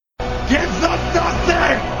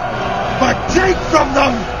from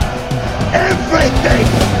them everything.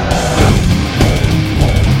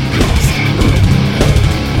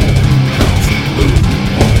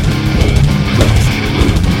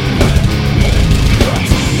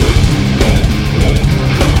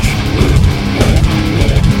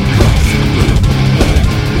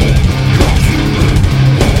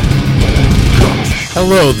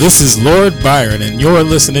 Hello, this is Lord Byron, and you're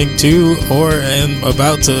listening to, or am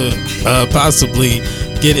about to possibly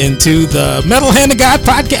get into the Metal Hand of God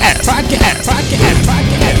podcast.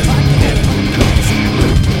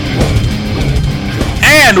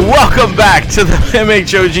 And welcome back to the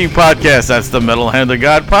MHOG podcast. That's the Metal Hand of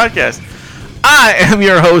God podcast. I am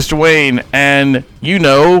your host, Wayne, and you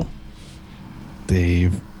know...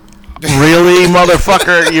 Dave. Really,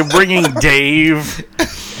 motherfucker? You're bringing Dave...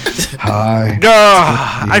 Hi.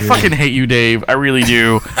 I fucking hate you, Dave. I really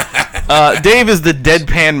do. Dave is the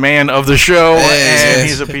deadpan man of the show, and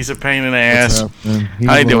he's a piece of pain in the ass.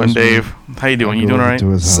 How you doing, Dave? How you doing? You doing all right?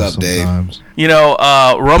 What's up, Dave? You know,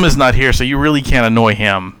 Rum is not here, so you really can't annoy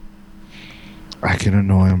him. I can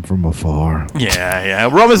annoy him from afar. Yeah.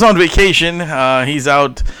 Rum is on vacation. He's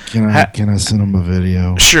out. Can I send him a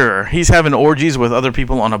video? Sure. He's having orgies with other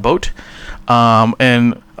people on a boat.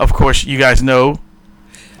 And, of course, you guys know...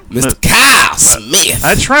 Mr. Kyle Smith.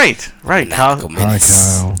 That's right. Right, Kyle. Hi,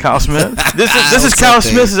 Kyle. Kyle Smith. This is Kyle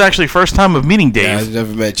Smith's actually first time of meeting Dave. Yeah, I've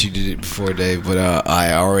never met you, did it before, Dave, but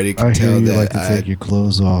I already can I tell hear you that. like to take your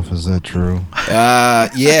clothes off. Is that true?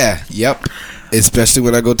 Yeah, yep. Especially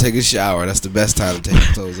when I go take a shower. That's the best time to take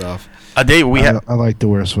your clothes off. Dave, I like to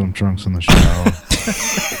wear swim trunks in the shower.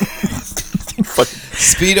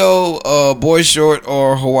 Speedo, boy short,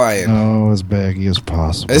 or Hawaiian? Oh, as baggy as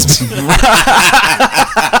possible. Even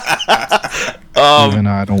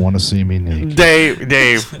I don't want to see me naked.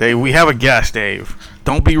 Dave, we have a guest, Dave.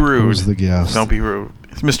 Don't be rude. Who's the guest? Don't be rude.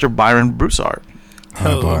 It's Mr. Byron Broussard. Hi,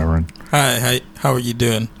 Hello. Byron. Hi, how are you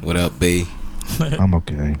doing? What up, B? I'm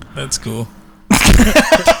okay. That's cool.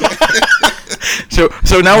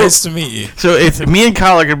 So now Nice to meet you. So it's me and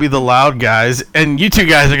Kyle are gonna be the loud guys, and you two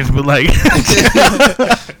guys are gonna be like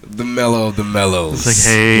The mellow of the mellows. it's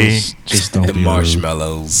like, hey. Just don't the be rude.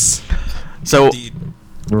 marshmallows. So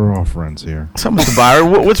We're all friends here. Mr.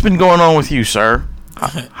 Byron, what's been going on with you, sir?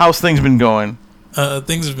 How's things been going?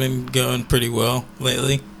 Things have been going pretty well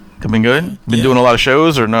lately. Have been good? Been Yeah. doing a lot of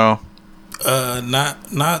shows or no?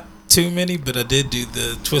 Not too many, but I did do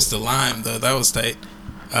the Twist of Lime though. That was tight.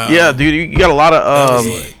 Yeah, dude, you got a lot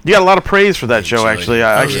of praise for that show. Actually,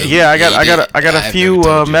 I got a few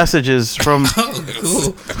messages from Oh,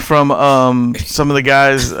 cool. from some of the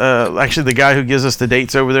guys. Actually, the guy who gives us the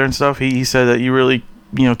dates over there and stuff. He said that you really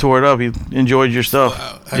tore it up. He enjoyed your stuff.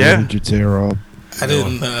 Wow. Yeah. Did you tear up? I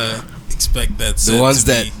didn't expect that. The ones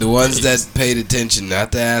that paid attention,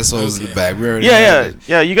 not the assholes in the back.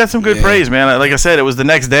 Yeah. You got some good praise, man. Like I said, it was the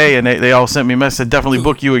next day, and they all sent me a message. Said, definitely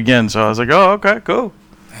book you again. So I was like, oh, okay, cool.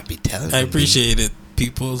 I be telling I you, appreciate it,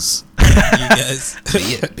 peoples. You guys.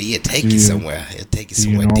 Be it take you somewhere. It'll take you Do you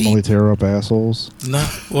somewhere normally deep. tear up assholes? No,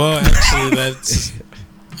 well, actually, that's.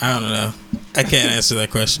 I don't know. I can't answer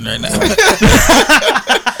that question right now.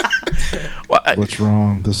 What's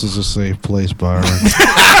wrong? This is a safe place, Byron. Is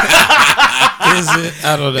it?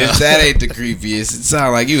 I don't know. If that ain't the creepiest, it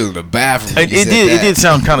sounded like you was in the bathroom. when It you said did. that. It did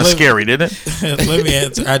sound kind of scary, didn't it? Let me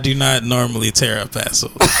answer. I do not normally tear up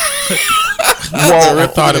assholes. Well, I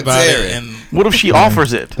thought about tear it, it. and what if she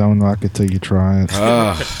offers it? Don't knock it till you try it.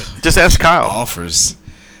 Just ask Kyle. Offers.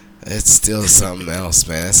 It's still something else,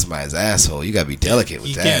 man. That's somebody's asshole. You gotta be delicate with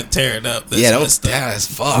you that. can't tear it up. That's Yeah, don't. messed up. That's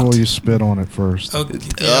fucked. Well, you spit on it first. Okay.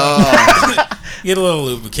 Oh. Get a little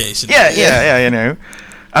lubrication. Yeah.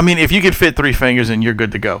 I mean, if you could fit 3 fingers in, you're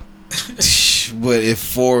good to go. But if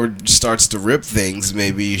 4 starts to rip things,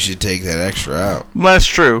 maybe you should take that extra out. That's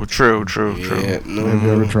true. Yeah, no. Have you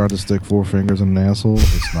ever tried to stick 4 fingers in an asshole?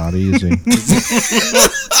 It's not easy.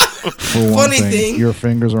 For one Funny thing. your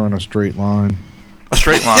fingers are in a straight line. A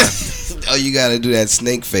straight line. Oh, you gotta do that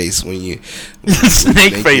snake face when you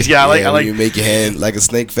Snake face. Yeah, I when like. you make your hand like a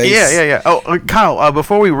snake face. Yeah. Oh, Kyle.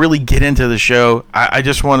 Before we really get into the show, I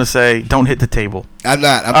just want to say, don't hit the table. I'm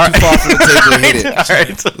not. I'm too far from the table to hit it. All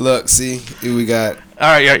right. Look, see, here we got. All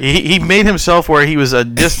right. Yeah, he made himself where he was a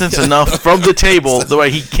distance enough from the table the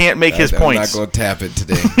way he can't make his points. I'm not gonna tap it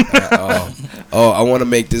today. I want to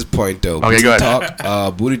make this point though. Okay, go ahead.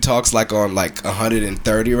 Talk, Booty Talk's like on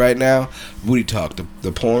 130 right now. Booty Talk,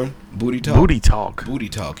 the porn. Booty Talk. Booty Talk. Booty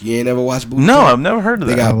Talk. You ain't never watched Booty No, Talk? I've never heard of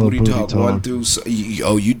They that. got love Booty Booty Talk Talk. 1 through.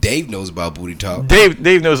 Dave knows about Booty Talk. Dave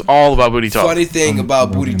knows all about Booty Talk. Funny thing I'm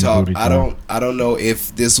about loving Booty the Talk, Booty I Talk. don't know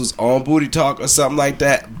if this was on Booty Talk or something like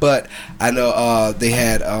that, but I know they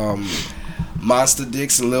had monster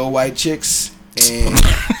dicks and little white chicks, and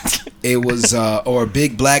it was or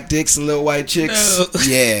big black dicks and little white chicks. No.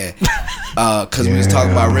 Yeah, because we was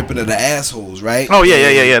talking about ripping of the assholes, right? Oh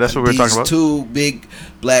yeah. That's what we were talking about. Two big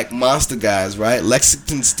black monster guys, right?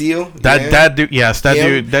 Lexington Steele. That dude, yes, that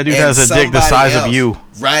dude has a dick the size of you.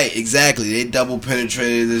 Right, exactly. They double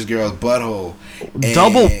penetrated this girl's butthole.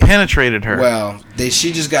 Double penetrated her. Well,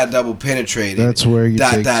 she just got double penetrated. That's where you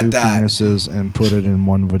take two penises and put it in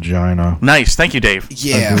one vagina. Nice, thank you, Dave.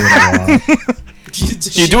 Yeah,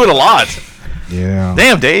 you do it a lot. Yeah.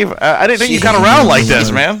 Damn, Dave, I didn't think you got around like this,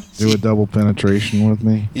 man. Do a double penetration with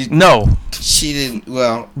me? No, she didn't.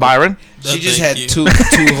 Well, Byron. She just had two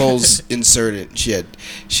holes inserted. She had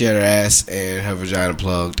her ass and her vagina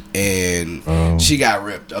plugged, and she got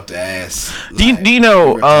ripped up the ass. Do you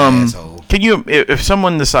know? Can you, if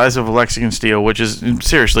someone the size of Lexington Steele, which is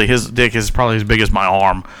seriously, his dick is probably as big as my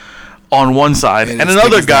arm, on one side, and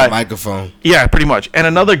another guy, microphone. Yeah, pretty much, and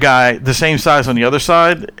another guy the same size on the other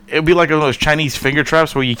side, it'd be like one of those Chinese finger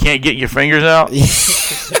traps where you can't get your fingers out.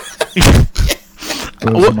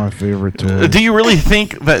 Those are my favorite toys. Do you really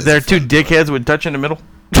think that their two dickheads would touch in the middle?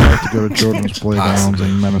 I have to go to children's playdowns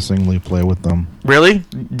and menacingly play with them. Really?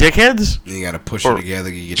 Dickheads? You gotta push them together.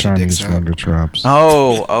 You get Chinese your dicks finger traps.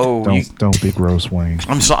 Oh. Don't be gross, Wayne.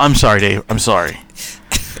 I'm sorry, Dave. I'm sorry.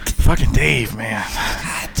 Fucking Dave, man.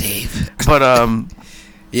 God, Dave. But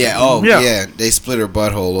yeah. They split her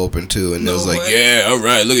butthole open too, and it was like, yeah, all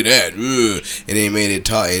right, look at that. Ugh. And they made it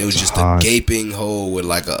taut, and it was just a gaping hole with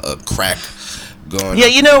like a crack going. Yeah,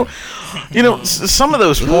 you know, some of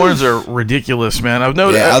those porns are ridiculous, man. I've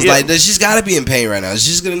noticed. Yeah, I was like, she's got to be in pain right now.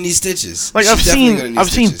 She's gonna need stitches. Like I've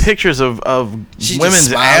seen pictures of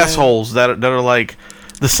women's assholes that are like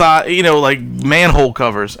the size, like manhole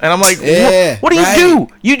covers, and I'm like, what do you do?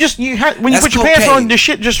 When you put your pants on, the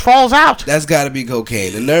shit just falls out. That's got to be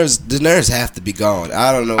cocaine. The nerves have to be gone.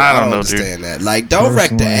 I don't know. I don't understand that. Like, don't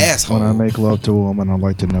wreck the asshole. When I make love to a woman, I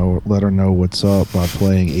like to let her know what's up by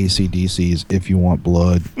playing AC/DC's "If You Want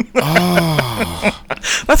Blood." Oh,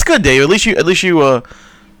 that's good, Dave. At least you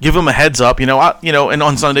give them a heads up, and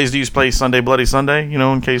on Sundays, do you play Sunday Bloody Sunday?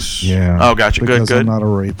 In case. Yeah. Oh, gotcha. Good. I'm not a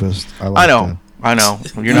rapist. I know.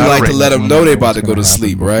 You like to let them know they're about to go to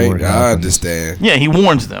sleep, right? I understand. Yeah, he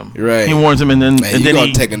warns them. Right. He warns them, and then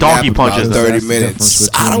he take a donkey nap punches about 30 minutes.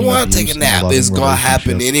 I don't want to take a nap. It's going to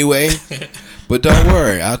happen anyway. But don't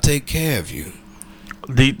worry. I'll take care of you.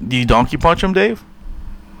 Do you donkey punch him, Dave?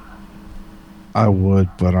 I would,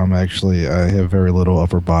 but I have very little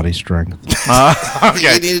upper body strength.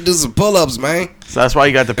 Okay. You need to do some pull-ups, man. So that's why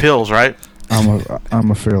you got the pills, right?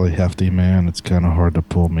 I'm a fairly hefty man. It's kind of hard to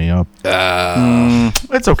pull me up.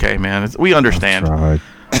 It's okay, man. We understand.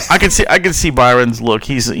 I can see Byron's look.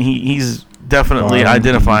 He's definitely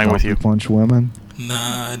identifying with you. Punch women?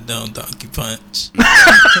 Nah, I don't donkey punch.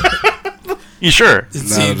 You sure? It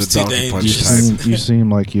seems too dangerous. You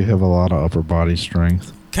seem like you have a lot of upper body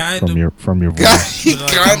strength. From your voice.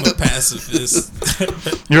 I'm a pacifist.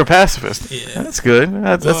 You're a pacifist. Yeah, that's good.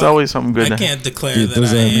 That's always something good. I can't declare that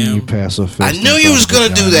I am. You pacifist? I knew you was gonna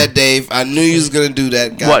do that, Dave. I knew you was gonna do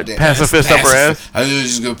that. What, pacifist upper ass? I knew you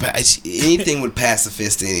was gonna anything with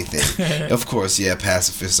pacifist anything. Of course, yeah,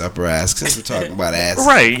 pacifist upper ass. Since we're talking about ass,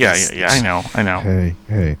 right? Yeah. I know.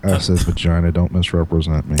 Hey, I said vagina. Don't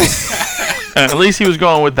misrepresent me. At least he was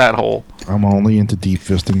going with that hole. I'm only into deep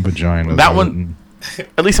fisting vaginas. That one.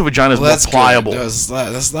 At least a vagina is more pliable. Let's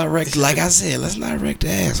not wreck. Like I said, let's not wreck the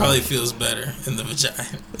ass. Probably feels better in the vagina.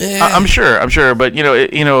 Yeah. I'm sure. But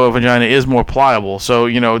a vagina is more pliable. So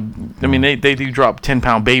they do drop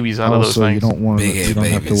 10-pound babies out of those things. You don't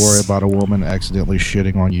have to worry about a woman accidentally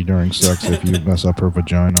shitting on you during sex if you mess up her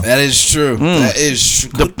vagina. That is true. That is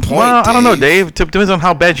true. Good point. Well, I don't know, Dave. Depends on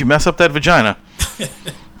how bad you mess up that vagina.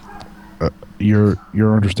 Your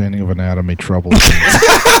understanding of anatomy troubles me.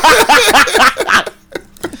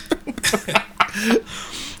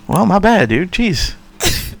 Well, my bad, dude. Jeez.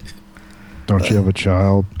 Don't you have a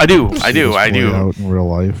child? I do. Out in real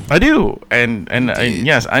life. I do, and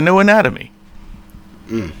yes, I know anatomy.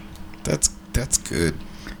 That's good.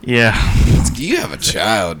 Yeah. You have a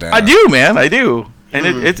child now. I do, man. I do, and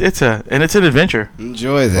it's an adventure.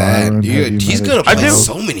 Enjoy that. Byron, he's gonna play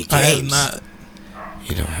so many games. I have not.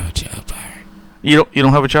 You don't have a child, Byron. You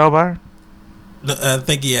don't have a child, Byron? I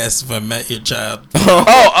think he asked if I met your child.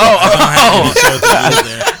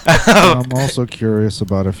 I'm also curious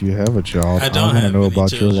about if you have a child. I don't want to know about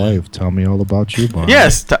children. your life. Tell me all about you, Byron.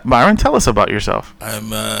 Yes, Byron, tell us about yourself.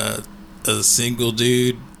 I'm a single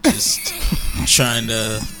dude, just trying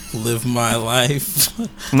to live my life.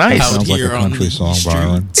 Nice. Sounds like a country song,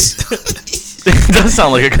 Byron. It does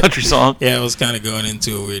sound like a country song. Yeah, I was kind of going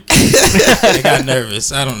into a weird. I got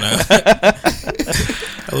nervous. I don't know.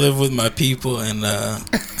 I live with my people, and I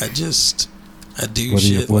do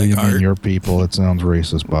shit what like do you art. mean your people? It sounds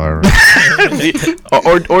racist, Byron.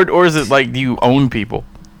 or is it like, do you own people?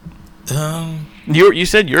 You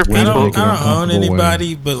said your people. I don't own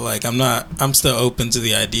anybody, but like I'm still open to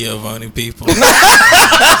the idea of owning people.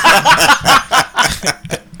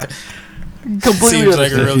 Seems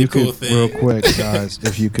like a really cool thing. Real quick, guys,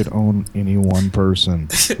 if you could own any one person,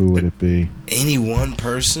 who would it be? Any one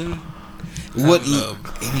person? What?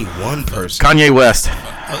 Any one person? Kanye West.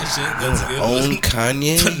 Oh shit, that's a good. Own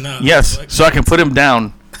Kanye? No, yes, so I can put him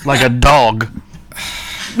down like a dog.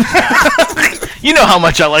 You know how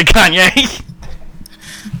much I like Kanye.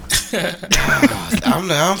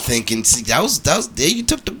 I'm thinking. See, that was there. You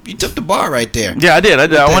took the bar right there. Yeah, I did.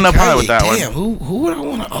 I went up high with that one. Damn, who would I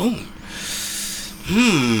want to own?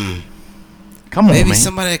 Come on, maybe man.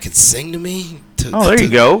 somebody that could sing to me. There you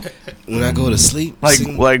go. When I go to sleep, like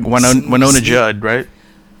Winona Judd, right?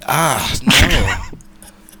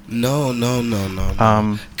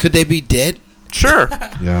 No. Could they be dead? Sure.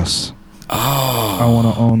 Yes. Oh. I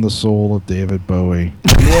want to own the soul of David Bowie.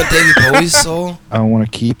 You want David Bowie's soul? I want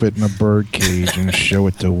to keep it in a bird cage and show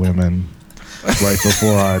it to women right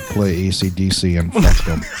before I play AC/DC and fuck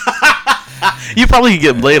them. You probably could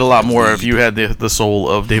get laid a lot more if you had the soul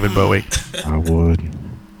of David Bowie. I would.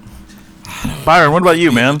 Byron, what about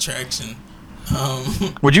you, man? Attraction.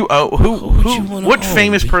 Would you what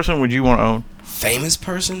famous person would you want to own? Famous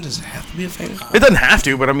person? Does it have to be a famous person? It doesn't have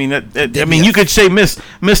to, but I mean, you could say Miss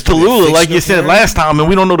Tallulah, like you said last time, and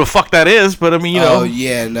we don't know the fuck that is. But I mean, you know. Oh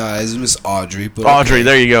yeah, no, it's Miss Audrey. But Audrey, okay.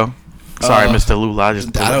 There you go. Sorry, Miss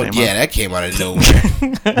Tallulah. That came out of nowhere.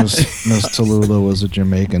 Miss Tallulah was a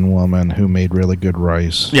Jamaican woman who made really good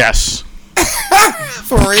rice. Yes.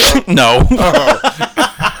 For real? No.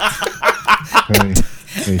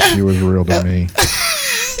 Hey, she was real to me.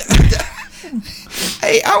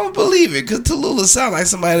 Hey, I would believe it, because Tallulah sounds like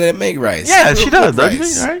somebody that make rice. Yeah, real she does, doesn't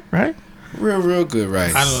she? Right. Real good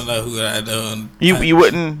rice. I don't know who I'd own. You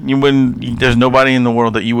wouldn't. There's nobody in the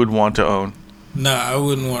world that you would want to own. No, I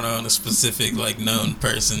wouldn't want to own a specific known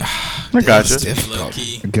person. I gotcha.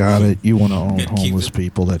 Got it. You want to own homeless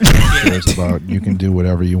people that nobody cares about. You can do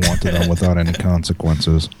whatever you want to them without any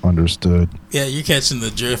consequences. Understood. Yeah, you're catching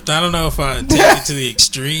the drift. I don't know if I take it to the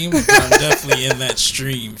extreme, but I'm definitely in that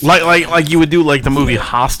stream. Like you would do like the movie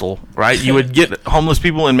Hostel, right? You would get homeless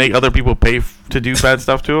people and make other people pay to do bad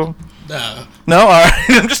stuff to them. No, all right.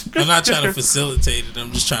 I'm not trying to facilitate it.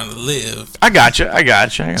 I'm just trying to live. I gotcha.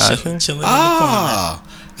 Chilling in the corner.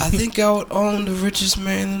 I think I would own the richest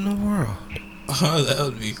man in the world. Oh, that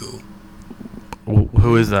would be cool.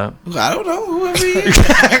 Who is that? I don't know. Whoever he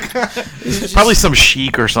is. Probably some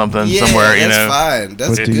sheik or something somewhere. That's fine.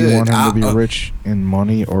 That's good. But do you want him to be rich in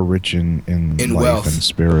money or rich in life wealth and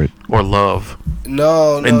spirit or love?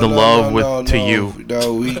 No. To you.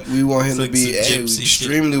 No, we want him to be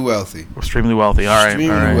extremely wealthy. Extremely wealthy. All right.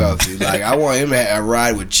 Extremely wealthy. Like I want him to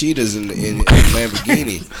ride with cheetahs in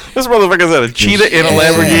Lamborghini. This motherfucker said a cheetah in a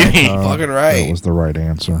Lamborghini. Fucking right. That was the right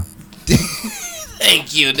answer.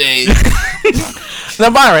 Thank you, Dave.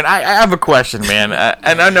 Now, Byron, I have a question, man.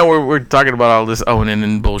 And I know we're talking about all this owning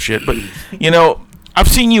and bullshit, but, I've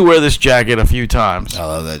seen you wear this jacket a few times. I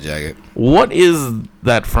love that jacket. What is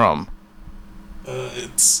that from?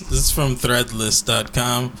 It's from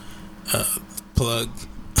threadless.com. Plug.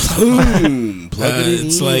 Plug it in.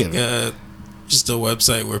 It's like just a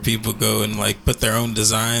website where people go and put their own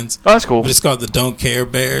designs. Oh, that's cool. But it's called the Don't Care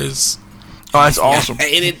Bears. Oh, that's awesome. I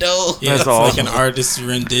hate it though. Yeah, that's it's awesome. like an artist's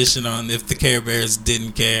rendition on if the Care Bears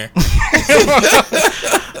didn't care.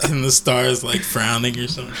 And the stars frowning or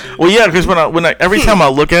some shit. Well, yeah, because when I every time I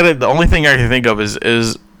look at it, the only thing I can think of is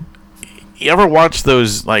you ever watch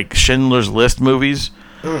those Schindler's List movies?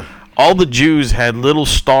 All the Jews had little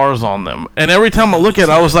stars on them, and every time I look at it,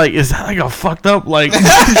 I was like, "Is that a fucked up Jewish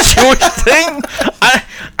thing?"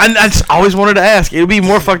 I just always wanted to ask. It would be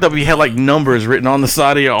more fucked up if you had numbers written on the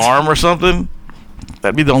side of your arm or something.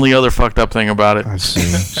 That'd be the only other fucked up thing about it. I see.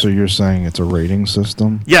 So you're saying it's a rating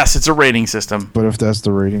system? Yes, it's a rating system. But if that's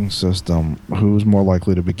the rating system, who's more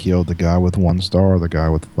likely to be killed, the guy with 1 star or the guy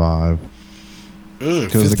with 5?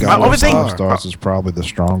 Because the guy with 5 stars is probably the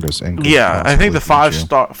strongest. Yeah, I think the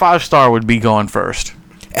 5-star would be going first.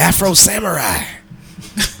 Afro Samurai.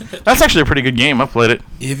 That's actually a pretty good game. I played it.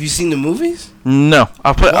 Have you seen the movies? No,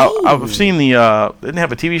 I've seen the. Didn't it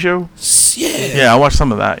have a TV show? Yeah. Yeah, I watched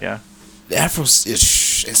some of that. Yeah. The Afro and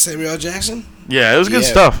Samuel L. Jackson. Yeah, it was good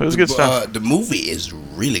stuff. It was good stuff. The movie is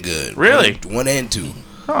really good. Really? 1 and 2.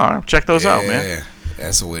 Oh, check those out, man.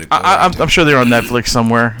 That's a way to go. I'm sure they're on Netflix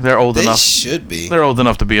somewhere. They're old enough. They should be. They're old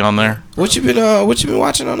enough to be on there. What you been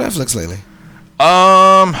watching on Netflix lately?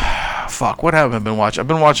 Fuck. What have I been watching? I've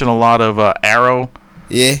been watching a lot of Arrow.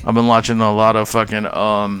 Yeah. I've been watching a lot of fucking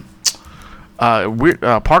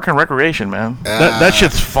Park and Recreation, man. That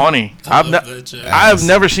shit's funny. I've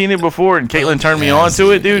never seen it before, and Caitlin turned me on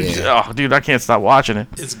to it, dude. Yeah. Oh, dude, I can't stop watching it.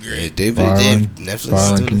 It's great. Yeah, Netflix.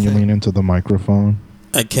 Byron, can you lean into the microphone?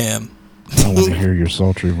 I can. I want to hear your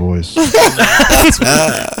sultry voice.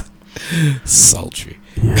 Sultry.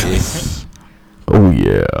 Oh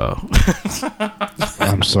yeah.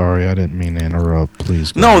 I'm sorry, I didn't mean to interrupt.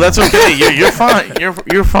 Please. No, that's okay. You're fine.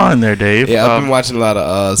 You're fine there, Dave. Yeah, I've been watching a lot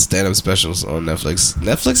of stand-up specials on Netflix.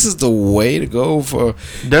 Netflix is the way to go for.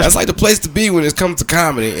 That's like the place to be when it comes to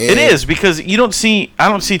comedy. It is, because I don't see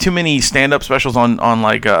too many stand-up specials on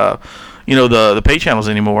like the pay channels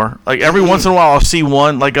anymore. Like every once in a while I'll see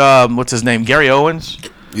one, like what's his name, Gary Owens.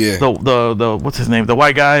 Yeah. The what's his name? The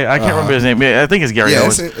white guy. I can't remember his name. I think it's Gary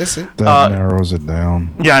Owens. That's it. That narrows it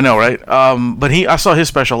down. Yeah, I know, right? But I saw his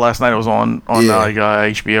special last night. It was on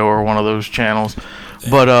HBO or one of those channels.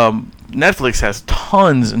 But Netflix has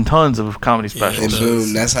tons and tons of comedy specials. And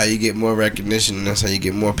boom, that's how you get more recognition. That's how you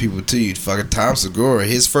get more people to you. Fucking Tom Segura,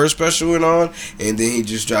 his first special went on, and then he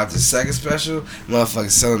just dropped his second special.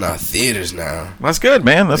 Motherfuckers selling out theaters now. That's good,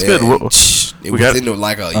 man. That's good. It was in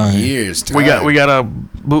like a year's time. We got a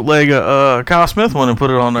bootleg Kyle Smith one and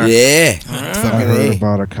put it on there. Yeah. I heard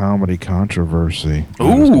about a comedy controversy.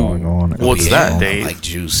 Ooh. Going on. What's that, Dave? Like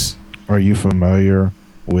juice. Are you familiar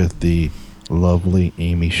with the lovely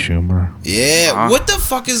Amy Schumer? Yeah. What the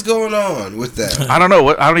fuck is going on with that? I don't know.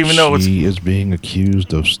 I don't even know. She is being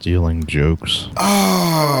accused of stealing jokes.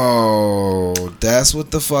 Oh, that's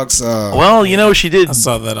what the fuck's up. Well, she did. I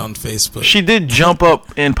saw that on Facebook. She did jump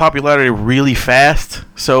up in popularity really fast,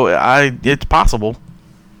 so it's possible.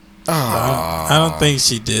 I don't think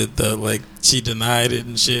she did though. Like she denied it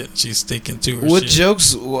and shit. She's sticking to her. What shit.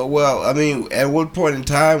 jokes? Well, I mean, at what point in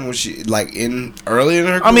time was she like early in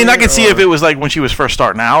her career? I mean, I could see if it was like when she was first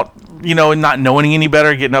starting out, and not knowing any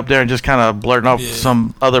better, getting up there and just kind of blurting up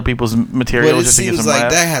some other people's material. But it just to get seems some like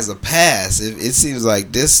laughs. that has a pass. It seems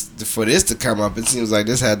like for this to come up, it seems like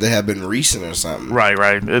this had to have been recent or something.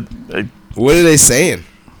 Right. What are they saying?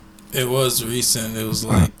 It was recent. It was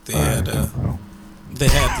like they had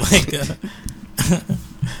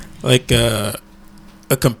like a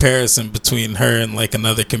comparison between her and like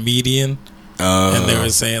another comedian, and they were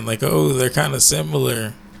saying like, oh, they're kind of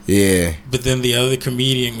similar. Yeah. But then the other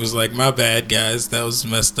comedian was like, my bad, guys, that was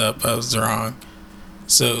messed up. I was wrong.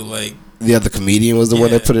 So like the other comedian was the one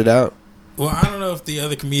that put it out. Well, I don't know if the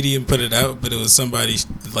other comedian put it out, but it was somebody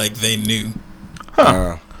like they knew,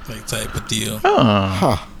 like type of deal.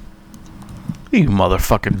 You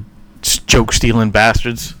motherfucking joke stealing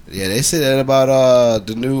bastards. Yeah, they said that about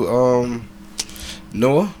the new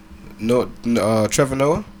Trevor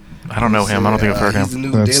Noah. I don't know him. I don't think I've heard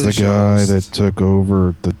him. That's the guy that took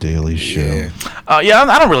over the Daily Show. Yeah,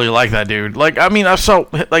 I don't really like that dude. Like, I mean, I saw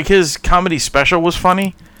like his comedy special was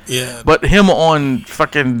funny. Yeah, but him on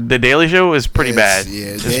fucking the Daily Show is pretty bad.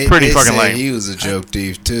 Yeah, it's pretty fucking lame. He was a joke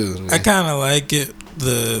thief too. I kind of like it.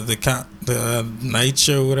 The night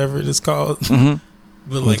show, whatever it is called. Mm-hmm.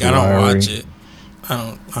 But like, I don't watch it.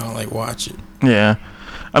 I don't like watch it. Yeah,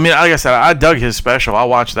 I mean, like I said, I dug his special. I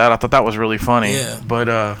watched that. I thought that was really funny. Yeah. But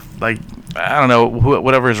like, I don't know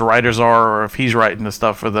whatever his writers are, or if he's writing the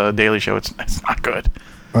stuff for the Daily Show, it's not good.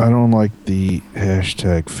 I don't like the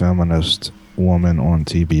hashtag feminist woman on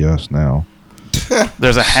TBS now.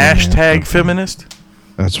 There's a hashtag feminist?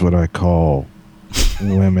 That's what I call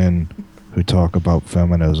women who talk about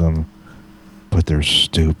feminism, but they're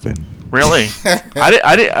stupid. Really?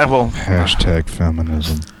 Hashtag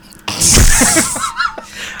feminism.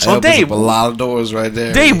 So Dave, a lot of doors right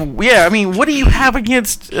there. Dave, yeah, I mean, what do you have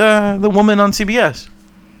against the woman on CBS?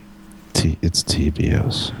 It's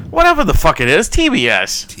TBS. Whatever the fuck it is,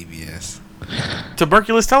 TBS.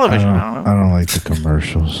 Tuberculous television. I don't like the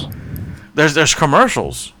commercials. There's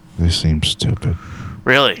commercials. They seem stupid.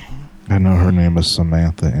 Really? I know her name is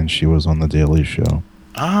Samantha, and she was on the Daily Show.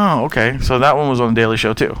 Oh, okay. So that one was on the Daily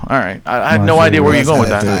Show too. All right. I had no idea where you're going with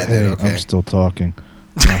that. Hey, I'm still talking.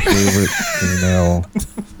 My favorite female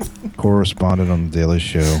correspondent on the Daily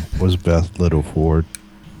Show was Beth Littleford.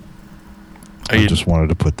 I just wanted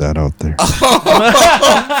to put that out there.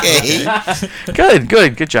 Okay.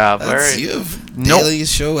 Good job. That's, all right. You're Daily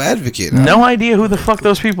Show advocate. Huh? No idea who the fuck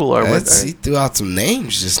those people are. He threw out some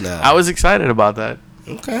names just now. I was excited about that.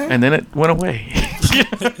 Okay. And then it went away.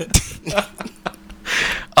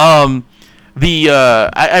 I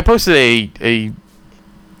posted a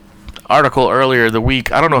article earlier the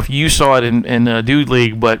week. I don't know if you saw it in Dude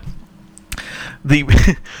League, but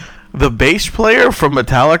the bass player from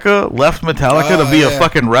Metallica left Metallica to be a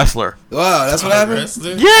fucking wrestler. Wow, that's what happened?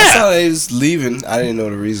 Wrestler? Yeah. I thought he was leaving. I didn't know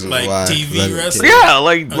the reason like why. TV wrestler? Yeah,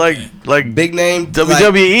 like big name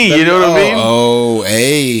WWE, like, you know what I mean? Oh,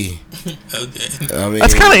 hey. Okay. I mean,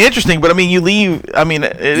 that's kind of interesting, but I mean, you leave. I mean,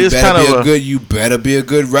 it is kind of you better be a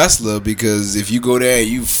good wrestler, because if you go there and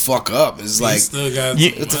you fuck up, it's like what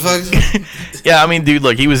the fuck? Yeah, I mean, dude,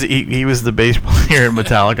 look, he was the bass player in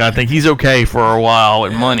Metallica. I think he's okay for a while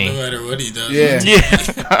with money. No matter what he does.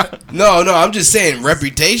 Yeah. No, I'm just saying,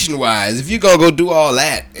 reputation wise, if you gonna go do all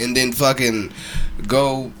that and then fucking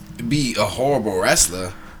go be a horrible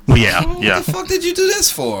wrestler. Yeah. What the fuck did you do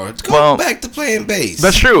this for? Go back to playing bass.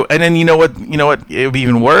 That's true. And then you know what? It would be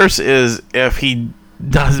even worse is if he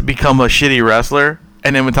does become a shitty wrestler,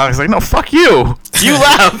 and then Metallica's like, "No, fuck you. You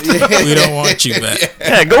left. We don't want you back.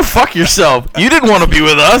 Yeah, go fuck yourself. You didn't want to be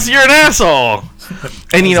with us. You're an asshole."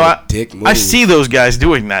 And I see those guys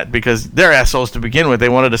doing that because they're assholes to begin with. They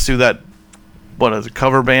wanted to sue that a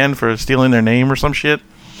cover band for stealing their name or some shit.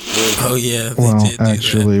 Oh yeah. Well,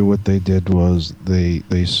 actually, what they did was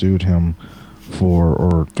they sued him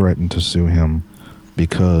or threatened to sue him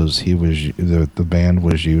because the band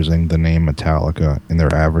was using the name Metallica in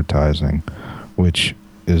their advertising, which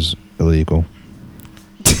is illegal.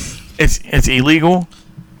 It's illegal.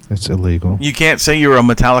 It's illegal. You can't say you're a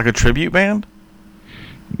Metallica tribute band?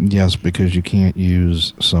 Yes, because you can't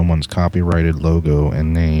use someone's copyrighted logo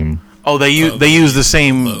and name. Oh, they use the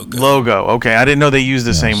same logo. Okay, I didn't know they used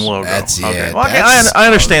the same logo. Okay, well, I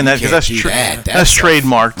understand that because that's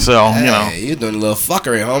trademarked. So you're doing a little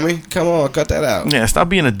fuckery, homie. Come on, cut that out. Yeah, stop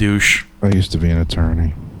being a douche. I used to be an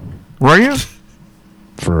attorney. Were you?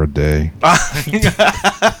 For a day.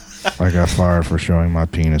 I got fired for showing my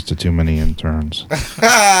penis to too many interns.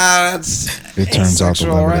 It turns out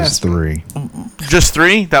the limit is 3. Just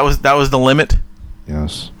 3? That was the limit?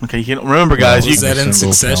 Yes. Okay, you can remember, guys. Was that in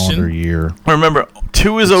succession? Year. Remember,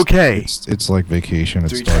 2 is okay. It's like vacation.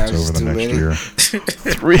 It starts over the next year.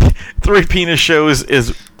 3 penis shows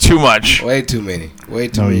is too much. Way too many.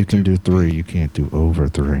 No, you can do 3. You can't do over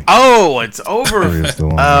 3. Oh, it's over. 3 is the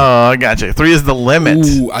limit. Oh, I got you. 3 is the limit.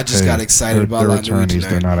 Ooh, I just got excited about they're attorneys.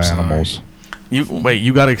 They're not animals.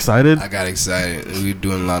 You got excited? I got excited. We're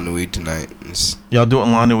doing La Nuit tonight. Y'all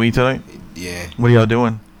doing La Nuit tonight? Yeah. What are y'all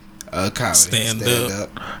doing? Comedy.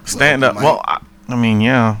 Stand up. Well, I mean,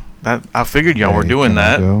 yeah. I figured y'all were doing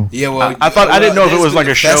that. Yeah, well, I thought I didn't know if it was like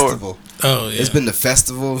a festival. show. Oh, yeah. It's been the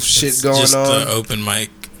festival shit going just on. Just the open mic.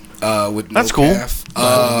 With that's no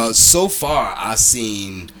cool. So far, I've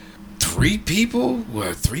seen 3 people.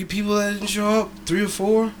 Well, 3 people that didn't show up. 3 or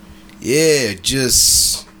 4. Yeah,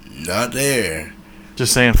 just not there.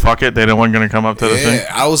 Just saying, fuck it. They don't want to come up to the thing.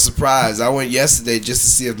 I was surprised. I went yesterday just to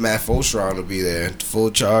see if Matt Folstron would be there. Full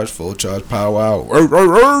charge,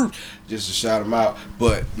 power. Just to shout him out.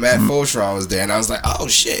 But Matt Folstron was there, and I was like, oh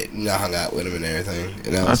shit. And I hung out with him and everything.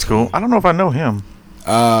 And that's cool. I don't know if I know him.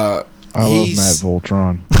 I love Matt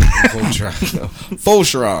Voltron.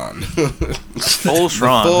 Folstron.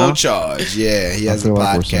 Full charge. Yeah, he has a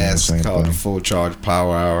podcast called Full Charge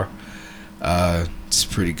Power Hour. It's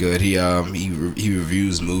pretty good. He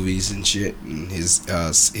reviews movies and shit, and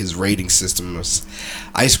his rating system is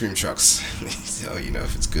ice cream trucks. So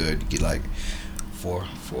if it's good, you get like four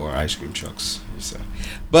ice cream trucks. So,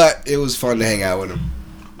 but it was fun to hang out with him.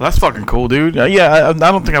 Well, that's fucking cool, dude. Yeah, I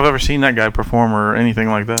don't think I've ever seen that guy perform or anything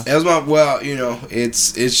like that. It was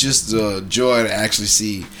it's just a joy to actually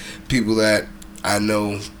see people that I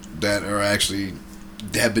know that are actually.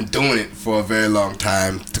 They have been doing it for a very long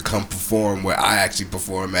time to come perform where I actually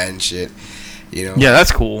perform at and shit. Yeah,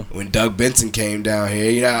 that's cool. When Doug Benson came down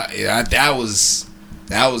here, that was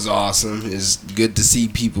awesome. It's good to see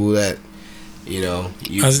people that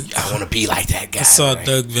I want to be like that guy. I saw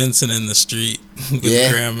Doug Benson in the street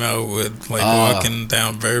with Grandma walking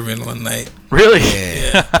down Bourbon one night. Really?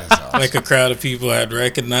 Yeah. That's awesome. Like a crowd of people had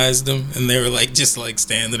recognized him, and they were just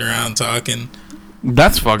standing around talking.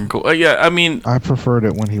 That's fucking cool. Yeah, I mean, I preferred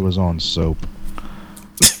it when he was on Soap.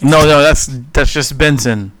 No, that's just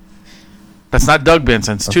Benson. That's not Doug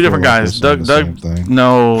Benson. It's 2 different guys. Doug.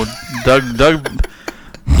 No, Doug.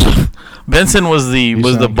 Benson was the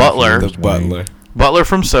butler. The butler. Butler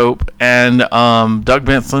from Soap, and Doug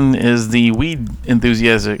Benson is the weed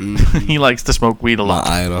enthusiast. He likes to smoke weed a lot.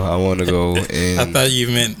 My idol. I want to go in. I thought you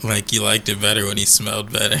meant you liked it better when he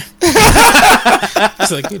smelled better.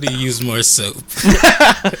 It's like, would he use more soap?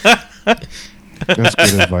 That's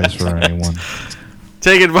good advice for anyone.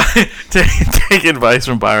 Take advice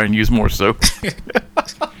from Byron. Use more soap.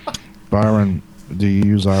 Byron, Do you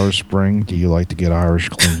use Irish Spring? Do you like to get Irish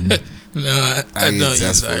clean? No, I don't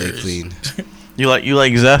use Irish. Clean. You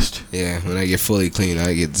like zest? Yeah, when I get fully clean,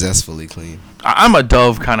 I get zestfully clean. I'm a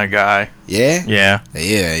Dove kind of guy. Yeah?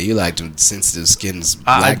 Yeah, you like them sensitive skins,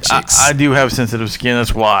 black chicks. I do have sensitive skin.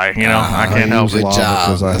 That's why, I can't help it.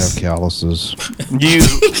 Because I have calluses.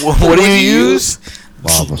 What do you use?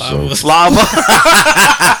 Lava soap. Lava.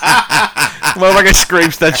 Motherfucker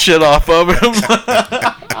scrapes that shit off of him.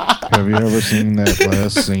 Have you ever seen that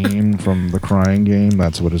last scene from The Crying Game?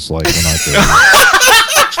 That's what it's like when I do it.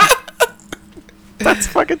 That's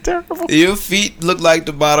fucking terrible. Your feet look like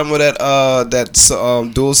the bottom of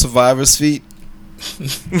that Dual Survivors feet.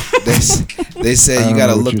 They said you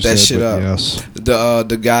gotta look that shit up. Yes.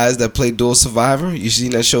 The guys that play Dual Survivor, you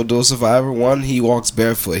seen that show Dual Survivor? One, he walks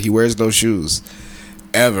barefoot. He wears no shoes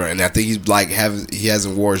ever, and I think he's like he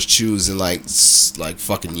hasn't worn shoes in like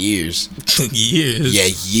fucking years. Years. Yeah,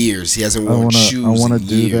 years. He hasn't worn shoes. I want to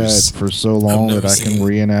do that for so long that I can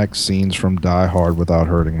reenact scenes from Die Hard without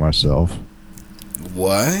hurting myself.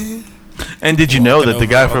 What? And did you know that the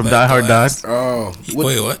guy from Die Hard died? Oh,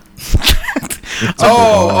 wait, what?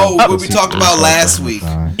 What we talked about last week.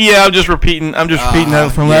 Yeah, I'm just repeating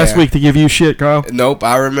that from last week to give you shit, Kyle. Nope,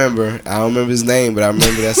 I remember. I don't remember his name, but I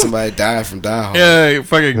remember that somebody died from Die Hard. Yeah,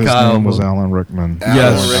 fucking his Kyle. His name was Alan Rickman.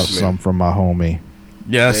 Yes. Some from my homie.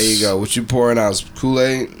 Yes. There you go. What you pouring out?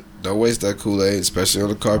 Kool-Aid? Don't waste that Kool-Aid, especially on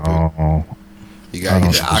the carpet. Oh. You gotta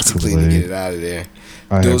get the OxyClean to get it out of there.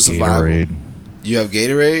 I have Gatorade. You have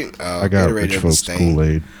Gatorade? I got Gatorade rich folks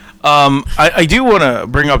Kool-Aid. I do want to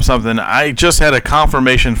bring up something. I just had a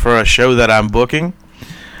confirmation for a show that I'm booking.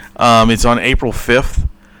 It's on April 5th.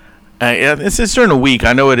 It's during the week.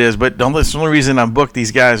 I know it is, but the only reason I booked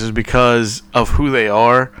these guys is because of who they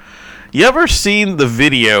are. You ever seen the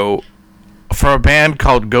video for a band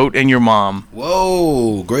called Goat and Your Mom?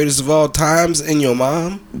 Whoa, greatest of all times, and your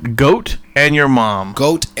mom? Goat and Your Mom.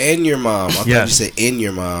 Goat and Your Mom. I thought you said in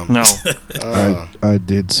your mom. No. I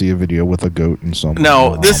did see a video with a goat and something.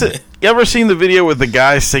 No, you ever seen the video with the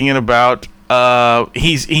guy singing about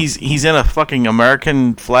he's in a fucking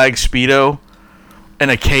American flag Speedo and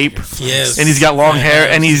a cape. Yes. And he's got long hair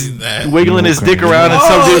and he's wiggling his dick around and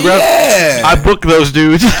some dude I booked those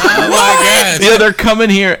dudes. Oh my god. Yeah, they're coming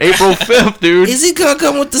here April 5th, dude. Is he gonna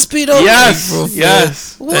come with the Speedo? Yes.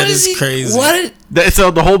 That is crazy. It's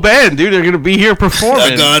the whole band, dude. They're gonna be here performing.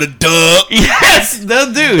 I got a duck. Yes,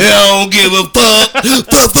 they'll do. I don't give a fuck.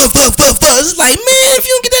 It's like, man, if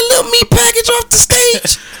you don't get that little meat package off the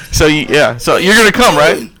stage. So you're gonna come,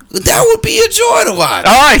 right? That would be a joy to watch.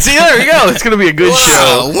 All right, see, there you go. It's going to be a good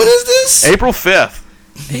show. When is this? April 5th.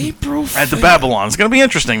 April 5th. At the Babylon. It's going to be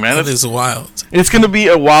interesting, man. That is wild. It's going to be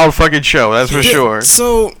a wild fucking show, that's for sure.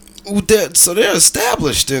 So they're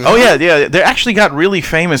established. Oh, yeah. They actually got really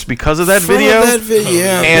famous because of that video.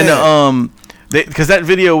 And because that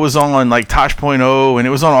video was on like Tosh.0, and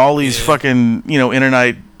it was on all these fucking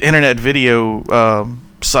internet video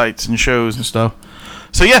sites and shows and stuff.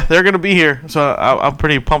 So yeah, they're gonna be here. So I'm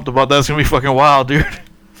pretty pumped about that. It's gonna be fucking wild, dude.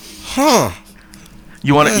 Huh?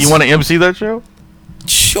 You want to MC that show?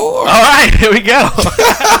 Sure. All right, here we go.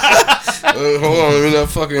 Hold on,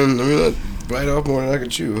 let me not bite off more than I can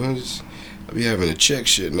chew. I'll be having to check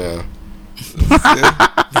shit now.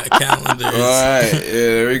 Got calendars. All right,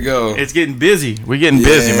 there we go. It's getting busy. We're getting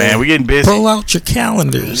busy, man. We're getting busy. Pull out your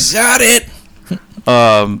calendars. Got it.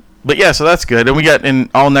 But yeah, so that's good. And we got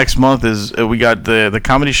all next month is we got the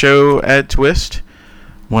comedy show at Twist.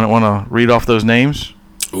 Want to read off those names?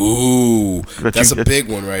 Ooh, that's a big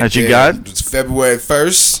one right there. That you got? It's February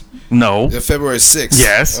 1st. No. February 6th.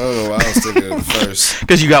 Yes. I don't know why I was thinking of the 1st.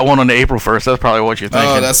 Because you got one on the April 1st. That's probably what you're thinking.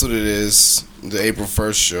 Oh, that's what it is. The April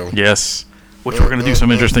 1st show. Yes. Which we're going to do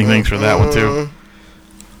some interesting things for that one too.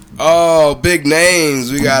 Oh, big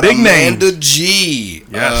names. We got big Amanda names. G.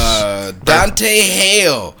 Yes. Dante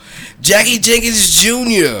Hale. Jackie Jenkins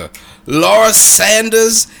Jr. Laura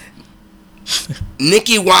Sanders.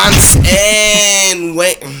 Nikki Wantz and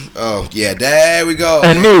Wayne. Oh, yeah, there we go.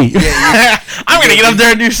 And me. Yeah, I'm going to get up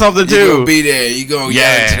there and do something too. You're going to be there. You're going to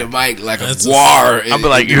yell into the mic like That's a war. I'll be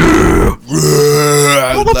like, I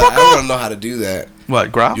don't know how to do that.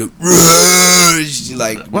 What, growl? Like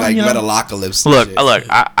Metalocalypse. Look,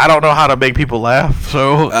 I don't know how to make people laugh,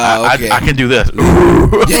 so okay. I can do this.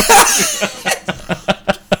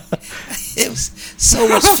 It was so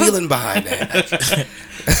much feeling behind that.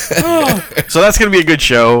 So that's going to be a good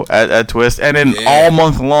show at Twist. And then all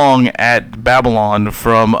month long at Babylon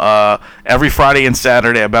from every Friday and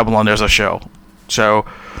Saturday at Babylon, there's a show. So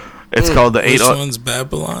it's called the Which one's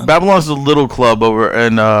Babylon? Babylon's a little club over,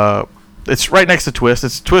 and it's right next to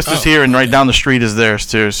Twist. Twist is here, and right down the street is theirs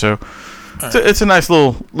too. So It's a nice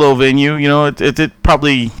little venue. You know, it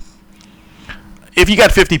probably, if you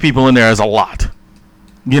got 50 people in there, is a lot.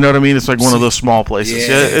 You know what I mean? It's like one of those small places.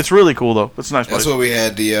 Yeah, it's really cool though. It's a nice place. That's where we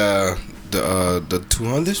had the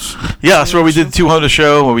 200th. Yeah, that's where we did the 200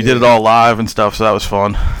 show, where we did it all live and stuff. So that was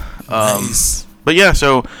fun. Nice. But yeah,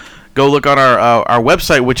 so go look on our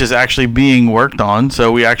website, which is actually being worked on.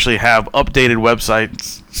 So we actually have updated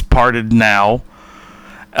websites parted now.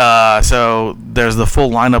 So there's the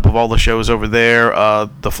full lineup of all the shows over there.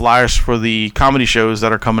 The flyers for the comedy shows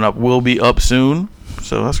that are coming up will be up soon.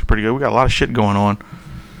 So that's pretty good. We got a lot of shit going on.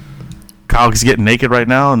 Kyle's getting naked right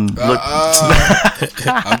now, and look.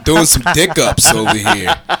 I'm doing some dick ups over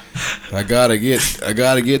here. I gotta get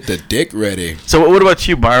the dick ready. So what about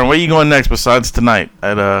you, Byron? Where are you going next besides tonight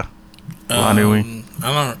at La Nuit?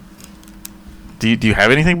 I don't. Do you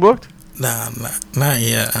have anything booked? Nah, not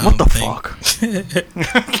yet. What the fuck?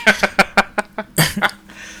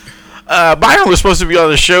 Byron was supposed to be on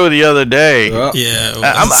the show the other day. Yeah,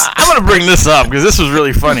 I'm gonna bring this up because this was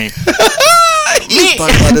really funny. We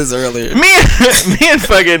talked about this earlier. Me and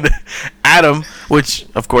fucking Adam, which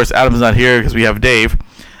of course Adam's not here because we have Dave.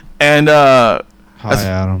 And hi,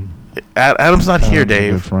 Adam. Adam's not here,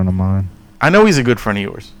 Dave. A good friend of mine. I know he's a good friend of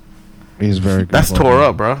yours. He's very good. That's tore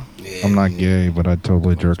up, bro. Yeah. I'm not gay, but I'd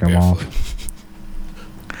totally jerk him off.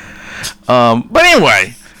 But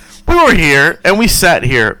anyway, we were here and we sat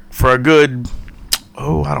here for a good, I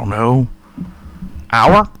don't know,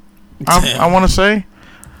 hour. I want to say.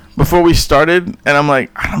 Before we started, and I'm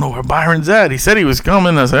like, I don't know where Byron's at. He said he was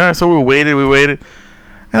coming. I said, all right, so we waited. And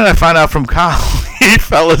then I find out from Kyle, he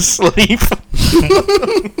fell asleep.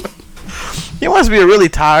 You must be a really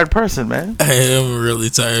tired person, man. I am a really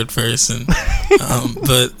tired person.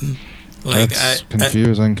 But, like, that's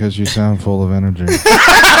confusing because you sound full of energy.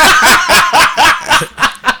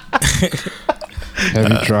 Have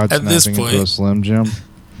you tried snapping into a Slim Jim?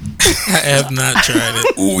 I have not tried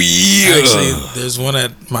it. Oh yeah. Actually, there's one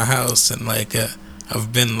at my house, and like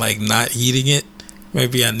I've been like not eating it.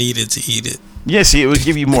 Maybe I needed to eat it. Yeah, see, it would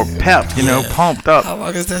give you more pep, you know, pumped up. How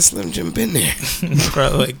long has that Slim Jim been there?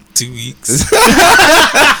 Probably like 2 weeks.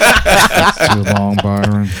 That's too long,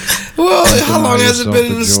 Byron. Well, how long has it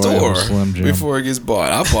been in the store before it gets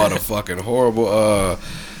bought? I bought a fucking horrible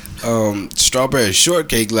strawberry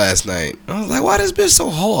shortcake last night. I was like, why this bitch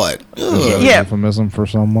so hard? Is that a euphemism for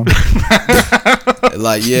someone?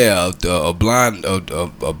 Like, a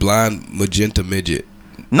blind magenta midget.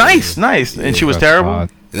 Nice. And she was terrible?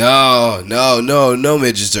 Hot. No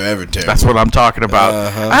midgets are ever terrible. That's what I'm talking about.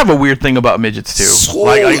 I have a weird thing about midgets too.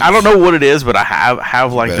 Sweet. Like I don't know what it is, but I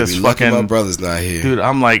have like this fucking. My brother's not here, dude.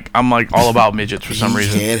 I'm like all about midgets for some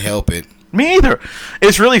reason. Can't help it. Me either.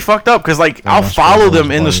 It's really fucked up because like I'll follow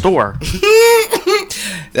them in the store.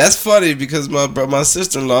 That's funny because my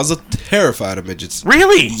sister-in-laws are terrified of midgets.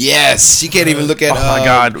 Really? Yes, she can't even look at. Oh my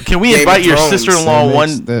god! Can we invite your sister-in-law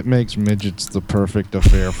That makes midgets the perfect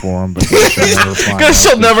affair for him because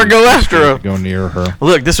she'll never go after him. Go near her.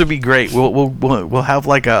 Look, this would be great. We'll have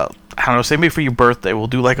like I don't know. Say maybe for your birthday, we'll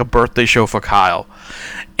do like a birthday show for Kyle,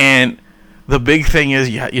 and. The big thing is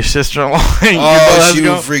your sister-in-law. She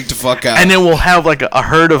will freak the fuck out. And then we'll have like a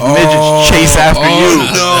herd of midgets chase after you.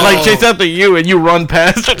 No. Like chase after you and you run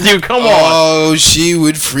past her. Dude, come on. Oh, she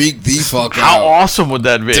would freak the fuck out. How awesome would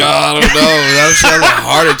that be? I don't know. She has a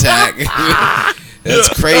heart attack. That's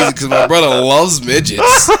crazy because my brother loves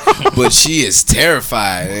midgets. But she is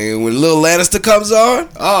terrified. And when Little Lannister comes on,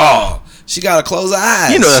 she gotta close her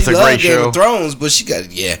eyes. You know that's she a great show. Game of Thrones, but she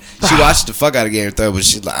watched the fuck out of Game of Thrones, but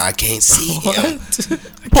she's like, I can't see him.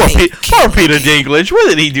 Poor Peter Dinklage. What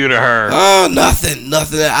did he do to her? Oh, nothing.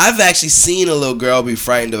 I've actually seen a little girl be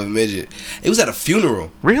frightened of a midget. It was at a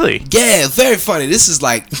funeral. Really? Yeah, very funny. This is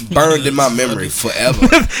like burned in my memory forever.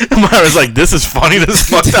 I was like, this is funny. This is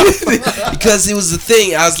fucked up. Because it was the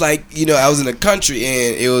thing. I was like, I was in the country,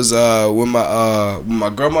 and it was when my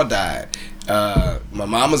grandma died. My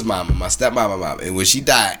mama's mama, my stepmama mama, and when she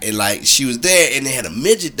died, and like she was there, and they had a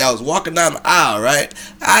midget that was walking down the aisle, right?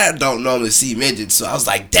 I don't normally see midgets, so I was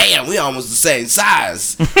like, damn, we almost the same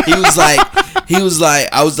size. I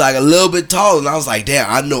was like a little bit taller, and I was like, damn,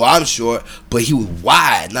 I know I'm short, but he was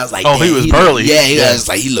wide, and I was like, oh, he was burly.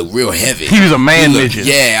 He looked real heavy. He was a man midget.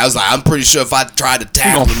 Yeah, I was like, I'm pretty sure if I tried to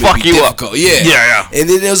tackle him, fuck you difficult. Up. Yeah. And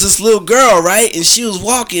then there was this little girl, right? And she was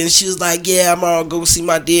walking, and she was like, yeah, I'm gonna go see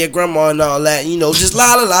my dead grandma and all that, just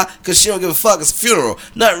la la la, because she don't give a fuck. It's a funeral.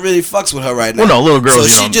 Nothing really fucks with her right now. Well, no, little girl. So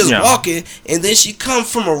she just walking, and then she come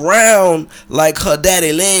from around like her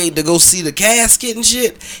daddy leg to go see the casket and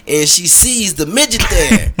shit, and she sees the midget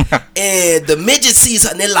there, and the midget sees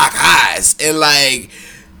her, and they lock eyes, and like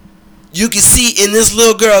you can see in this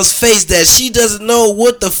little girl's face that she doesn't know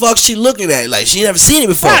what the fuck she looking at. Like, she never seen it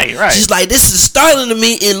before. Right. She's like, this is startling to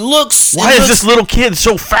me. Why is this little kid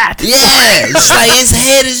so fat? Yeah, it's like his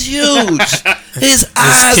head is huge. His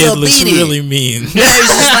eyes kid are looks beady. really mean. Yeah, it's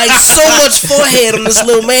just like so much forehead on this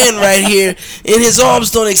little man right here, and his arms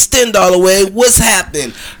don't extend all the way. What's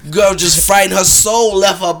happening? Girl just frightened. Her soul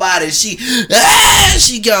left her body. She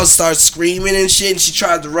gonna start screaming and shit, and she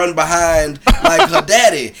tried to run behind like her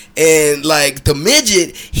daddy, and like the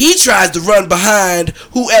midget, he tries to run behind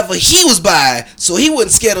whoever he was by, so he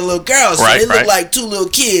wouldn't scare the little girl. So they look like two little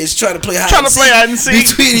kids trying to play hide and seek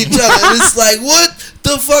between each other. And it's like, what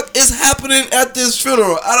the fuck is happening at this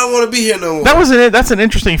funeral? I don't want to be here no more. That's an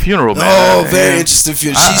interesting funeral, man. Oh, very interesting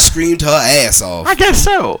funeral. She screamed her ass off. I guess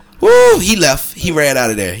so. Woo! He left. He ran out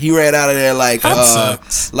of there. Like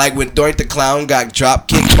like when Doink the Clown got drop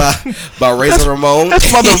kicked by Razor Ramon. That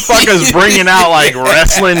motherfucker's bringing out like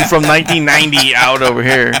wrestling from 1990 out over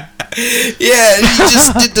here. Yeah, he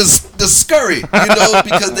just did the scurry,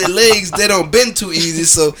 because their legs, they don't bend too easy.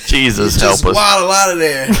 So Jesus he help just us. waddled out of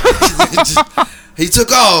there. He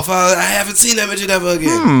took off. I haven't seen that midget ever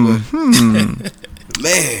again.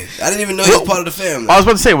 Man, I didn't even know he was part of the family. I was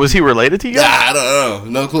about to say, was he related to you? Nah, I don't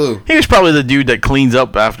know. No clue. He was probably the dude that cleans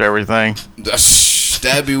up after everything.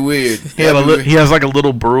 That'd be weird. He has like a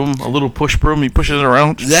little broom, a little push broom. He pushes it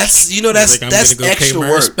around. That's extra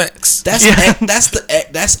work. That's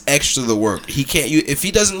extra the work. He can't if he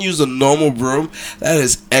doesn't use a normal broom, that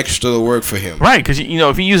is extra the work for him. Right, because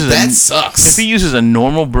if he uses sucks. If he uses a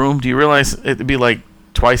normal broom, do you realize it'd be like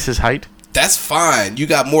twice his height? That's fine. You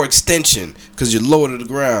got more extension because you're lower to the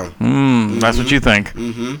ground. That's what you think.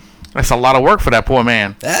 That's a lot of work for that poor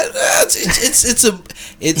man.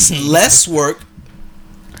 It's less work.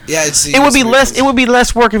 Yeah, it would be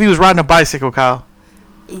less work if he was riding a bicycle, Kyle.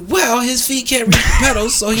 Well, his feet can't reach the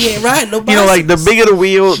pedals, so he ain't riding no bicycle. Like the bigger the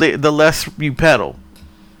wheel, the less you pedal.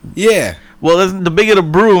 Yeah. Well, the bigger the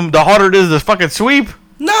broom, the harder it is to fucking sweep.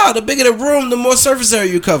 No, the bigger the broom, the more surface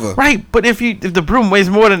area you cover. Right, but if the broom weighs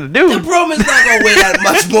more than the dude, the broom is not gonna weigh that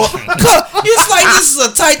much more. It's like this is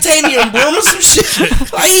a titanium broom or some shit.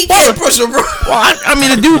 Like he can't push a broom. Well, I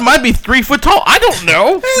mean, the dude might be 3 foot tall. I don't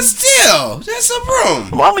know. And still, that's a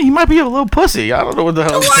broom. Well, I mean, he might be a little pussy. I don't know what the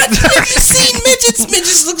hell. What? Have you seen midgets?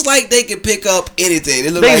 Midgets looks like they can pick up anything.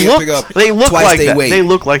 They look like they can pick up twice like their that. weight. They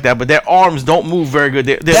look like that, but their arms don't move very good.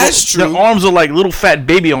 That's true. Their arms are like little fat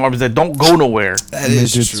baby arms that don't go nowhere. That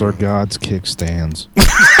is Midgets true. are God's kickstands.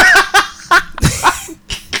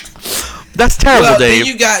 That's terrible,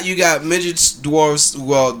 Dave. Then you got midgets, dwarves.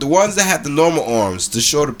 Well, the ones that have the normal arms, the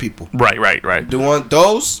shorter people. Right.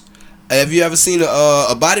 Those. Have you ever seen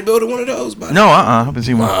a bodybuilder? One of those? No, I haven't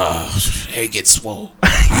seen one. They get swole.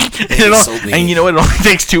 And you know what? It only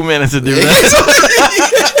takes 2 minutes to do that.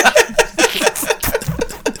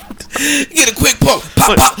 Get a quick pump.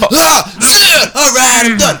 Pop, pop. All right,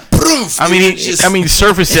 I'm done. Proof. I mean,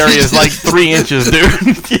 surface area is like 3 inches, dude.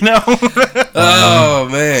 Oh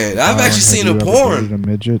man, I've actually seen a porn. A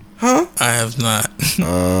midget? Huh? I have not.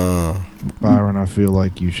 Byron, I feel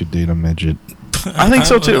like you should date a midget. I think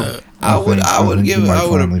so too. I would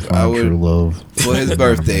true love for his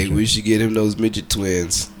birthday. We should get him those midget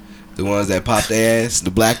twins. The ones that pop their ass,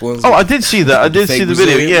 the black ones. Oh, I did see that. I did see the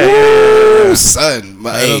video. Yeah. Woo, son.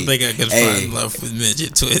 I don't think I could find love with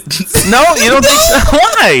midget twins. No, you don't think so?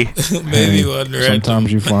 Why? Maybe one.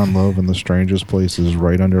 Sometimes you find love in the strangest places,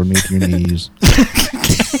 right underneath your knees. Hey,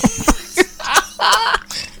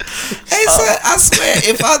 son, I swear,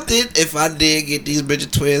 if I did get these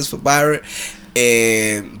midget twins for Byron,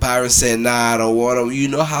 and Byron said, "Nah, I don't want them." You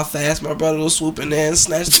know how fast my brother will swoop in there and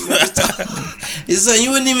snatch them. His son,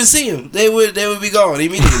 you wouldn't even see them. They would be gone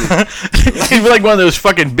immediately. He'd be like one of those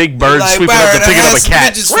fucking big birds like, sweeping Byron, up to pick up a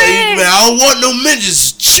cat. Man, I don't want no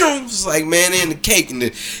midgets. It's like, man, they in the cake, and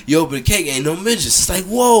you open the cake, ain't no midgets. It's like,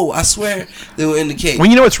 whoa, I swear they were in the cake. Well,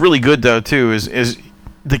 you know what's really good though too is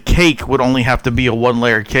the cake would only have to be a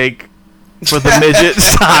 1-layer cake for the midget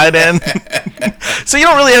side end. So you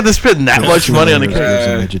don't really have to spend that much money on the cake.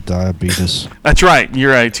 Midget diabetes. That's right.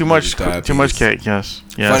 You're right. Too much cake. Yes.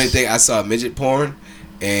 Funny thing, I saw midget porn,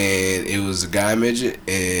 and it was a guy midget,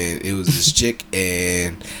 and it was this chick,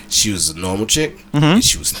 and she was a normal chick, and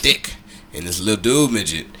she was thick, and this little dude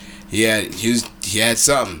midget, he had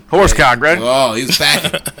something. Horsecock, right? Oh, he was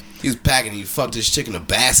packing. He fucked this chick in a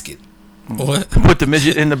basket. What? Put the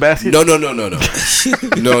midget in the basket? No. No.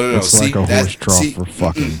 It's like a horse trough for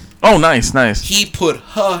fucking. Oh, nice. He put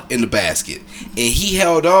her in the basket, and he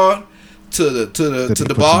held on to the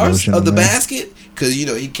bars of the basket, because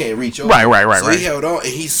he can't reach over. Right. So he held on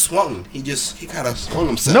and he swung. He kind of swung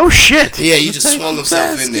himself. No shit. Yeah, he just swung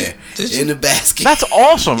himself in there in the basket. That's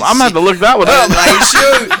awesome. I'm gonna have to look that one up.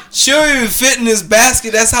 Like she'll even fit in this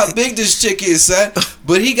basket. That's how big this chick is, son.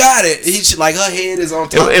 But he got it. Like her head is on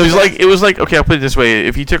top. It was like okay. I'll put it this way: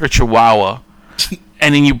 if you took a Chihuahua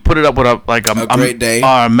and then you put it up with a Great Dane,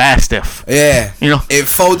 a Mastiff, it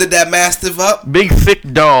folded that Mastiff up, big thick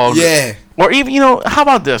dog, or even how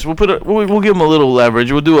about this? We'll we'll give him a little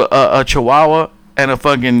leverage. We'll do a Chihuahua and a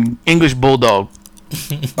fucking English Bulldog.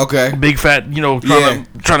 Okay. Big fat, trying to get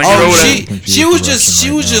over that. She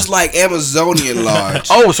was just like Amazonian large.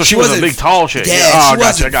 Oh, so she was a big tall chick. Yeah, she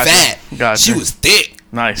wasn't fat. Gotcha. She was thick.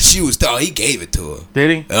 Nice. She was tall. He gave it to her.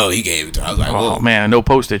 Did he? Oh, he gave it to her. I was like, oh man, no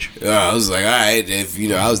postage. I was like, all right, if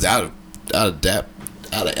I was out of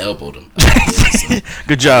elbowed him.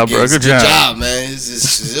 Good job, bro. Good job, man. It's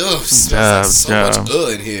just so much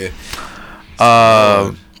good in here.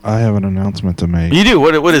 I have an announcement to make. You do?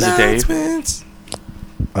 What is it, Dave?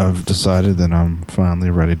 I've decided that I'm finally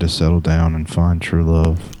ready to settle down and find true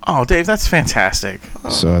love. Oh, Dave, that's fantastic.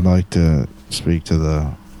 So I'd like to speak to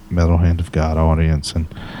the Metal Hand of God audience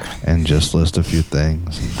and just list a few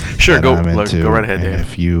things. Sure, go right ahead, Dave.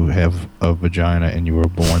 If you have a vagina and you were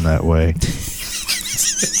born that way,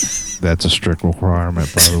 that's a strict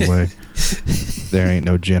requirement, by the way. There ain't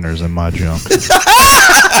no Jenners in my junk.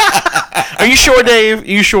 Are you sure, Dave?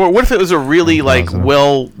 You sure? What if it was a really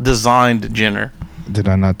well-designed Jenner? Did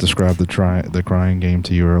I not describe the crying game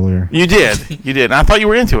to you earlier? You did. And I thought you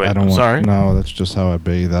were into it. Sorry. No, that's just how I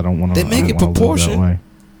bathe. I don't want to. They make it proportion.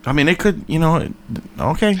 I mean, it could,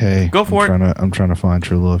 okay. Hey, go for it. I'm trying to find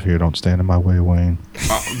true love here. Don't stand in my way, Wayne.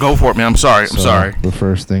 Go for it, man. I'm sorry. The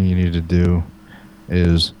first thing you need to do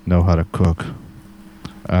is know how to cook.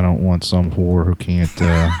 I don't want some whore who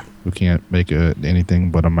can't make anything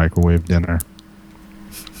but a microwave dinner.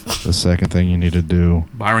 The second thing you need to do,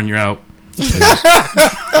 Byron, you're out.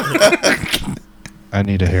 I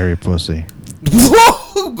need a hairy pussy.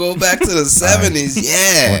 Whoa, go back to the 70s,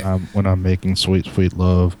 yeah. When I'm making sweet, sweet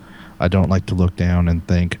love, I don't like to look down and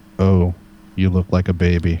think, oh, you look like a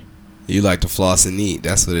baby. You like to floss and eat.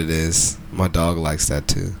 That's what it is. My dog likes that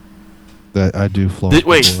too. That I do floss.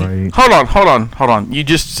 Wait, hold on. You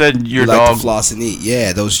just said your like dog to floss and eat.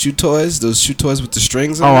 Yeah, those shoe toys with the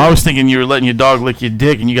strings on I them. was thinking you were letting your dog lick your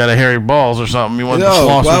dick and you got a hairy balls or something. You wanted to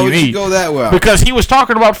floss why when would you you eat. go that way? Because he was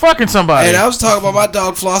talking about fucking somebody. And I was talking about my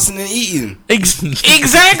dog flossing and eating.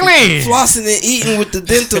 Exactly. Flossing and eating with the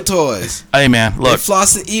dental toys. Hey man, look. They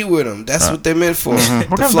floss and eat with them. That's what they're meant for.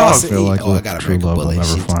 Mm-hmm. What kind floss and eat. Like I gotta true love will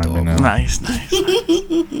never find me now. Nice.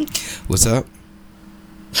 What's up?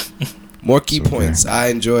 More key points. I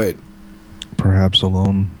enjoyed. Perhaps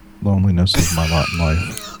loneliness is my lot in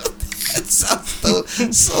life. That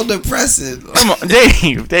sounds so depressing. Come on,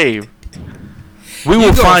 Dave. We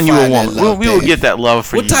will find you a woman. We will get that love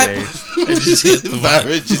for you, Dave.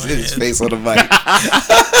 Byron just hit his face on the mic.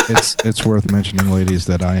 It's worth mentioning, ladies,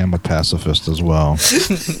 that I am a pacifist as well.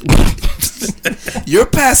 Your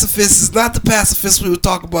pacifist is not the pacifist we were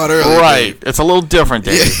talking about earlier. Right. Dave. It's a little different,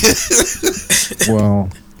 Dave. Well,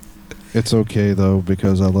 it's okay though,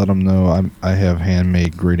 because I let them know I have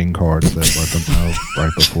handmade greeting cards that let them know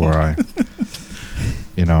right before I,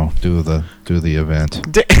 do the event.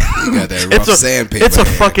 You got that rough sandpaper. It's a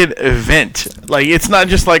fucking event. Like it's not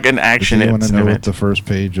just like an action. Do you want to know what the first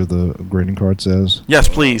page of the greeting card says? Yes,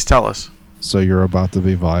 please tell us. So you're about to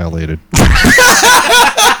be violated.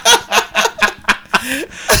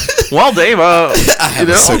 Well, Dave, I have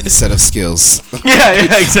a certain set of skills. Yeah.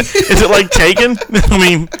 Is it like taken?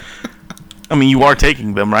 I mean, you are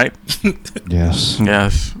taking them, right? Yes.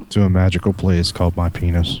 To a magical place called my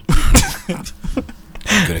penis.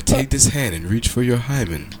 I'm gonna take this hand and reach for your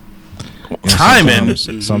hymen. Hymen?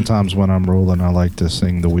 Sometimes when I'm rolling, I like to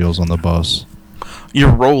sing The Wheels on the Bus.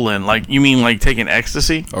 You're rolling? Like, you mean like taking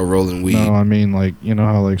ecstasy? Or rolling weed? No, I mean like, you know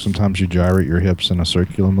how like sometimes you gyrate your hips in a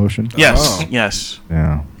circular motion? Yes, yes.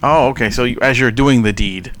 Yeah. Oh, okay, so as you're doing the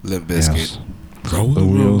deed. Limp Bizkit. Yes. The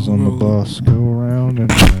wheels on the bus go around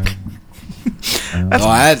and around.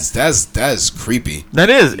 That's creepy. That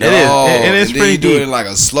is. It is pretty deep. Do it in like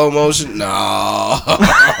a slow motion? No.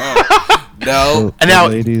 No. And now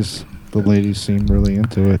the ladies seem really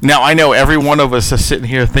into it. Now I know every one of us is sitting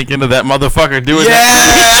here thinking of that motherfucker doing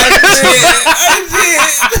that. I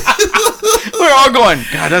did. We're all going,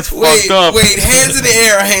 God, that's fucked up. Wait, hands in the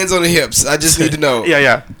air or hands on the hips? I just need to know.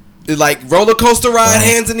 Yeah. Like roller coaster ride,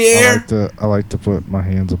 hands in the air? I like to put my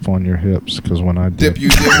hands upon your hips because when I dip. You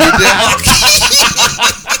dip.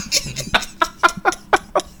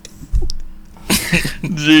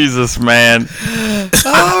 Jesus, man. All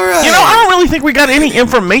right. I don't really think we got any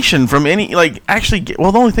information from any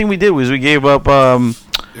the only thing we did was we gave up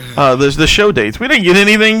the show dates. We didn't get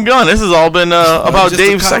anything done. This has all been about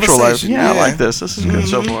Dave's sexual life. Yeah, I like this. This is good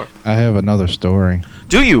so far. I have another story.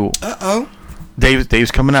 Do you? Uh-oh.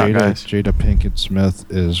 Dave's coming out, guys. Jada Pinkett Smith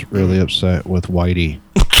is really upset with Whitey.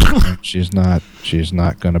 she's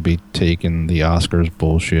not going to be taking the Oscars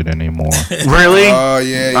bullshit anymore. Really? Oh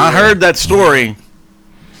yeah. I heard that story.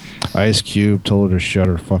 Ice Cube told her to shut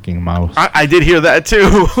her fucking mouth. I did hear that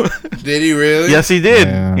too. Did he really? Yes, he did.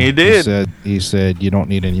 Yeah, he did. He said you don't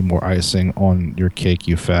need any more icing on your cake,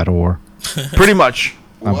 you fat whore. Pretty much.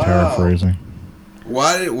 I'm paraphrasing.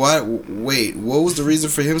 Wait, what was the reason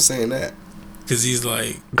for him saying that? Because he's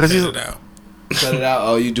like, cut it out. Cut it out.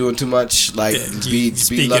 Oh, you doing too much? Like, be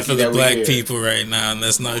speaking lucky for the black people right now, and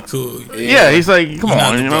that's not cool. Yeah, he's like, come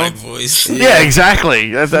on, you know. Black voice. Yeah,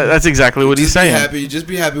 exactly. That's exactly what he's saying. Just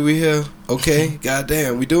be happy we here. Okay,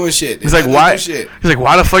 goddamn, we doing shit. He's like, why? He's like,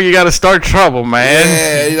 why the fuck you gotta start trouble,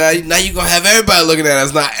 man? Yeah, now you gonna have everybody looking at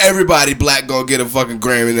us. Not everybody black gonna get a fucking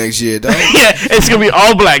Grammy next year, dog. Yeah, it's gonna be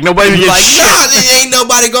all black. Nobody gets like, nah, ain't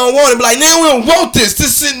nobody gonna want it. Be like, no, we don't want this.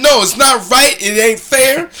 It's not right. It ain't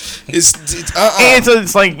fair.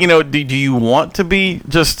 It's like, you know, do you want to be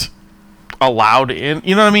just allowed in?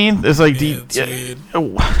 You know what I mean? It's like, weird.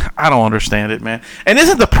 I don't understand it, man. And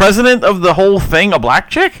isn't the president of the whole thing a black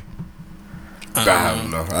chick? I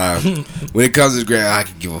don't know. When it comes to Grammy, I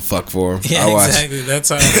can give a fuck for him. Yeah, exactly. That's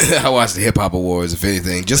how I watch the Hip Hop Awards, if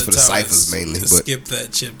anything, just for the ciphers mainly. But skip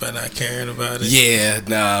that shit by not caring about it. Yeah,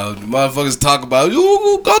 no, motherfuckers talk about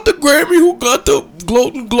who got the Grammy, who got the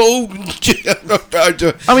Golden Globe.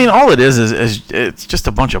 I mean, all it is it's just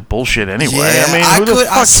a bunch of bullshit anyway. Yeah, I mean, who the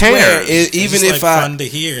fuck cares? Even if fun to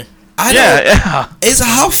hear. It's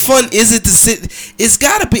how fun is it to sit? It's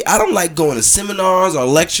gotta be. I don't like going to seminars or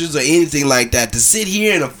lectures or anything like that. To sit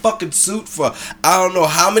here in a fucking suit for I don't know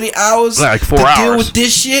how many hours, like 4 to hours, deal with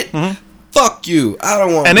this shit. Mm-hmm. Fuck you. I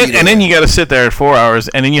don't want. And then you got to sit there at 4 hours,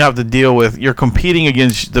 and then you have to deal with you're competing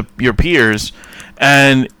against your peers.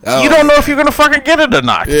 And you don't know if you're gonna fucking get it or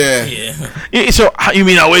not. Yeah. So you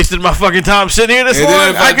mean I wasted my fucking time sitting here this long?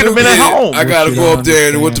 I could have been at home. I gotta go up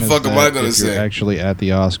there and what the fuck am I gonna say? Actually, at the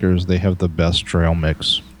Oscars, they have the best trail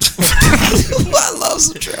mix. I love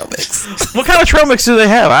some trail mix. What kind of trail mix do they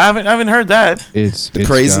have? I haven't heard that. It's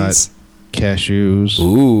craisins, cashews,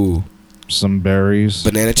 some berries,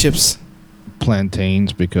 banana chips,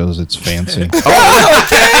 plantains because it's fancy.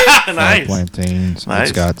 Okay, nice. Plantains. Nice.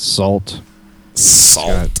 It's got salt.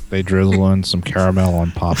 They drizzle in some caramel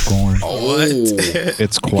on popcorn. Oh, what?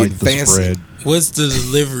 It's quite the fancy spread. What's the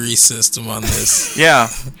delivery system on this? Yeah.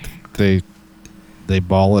 They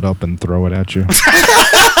ball it up and throw it at you.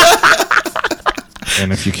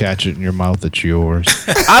 And if you catch it in your mouth, it's yours.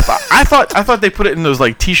 I thought they put it in those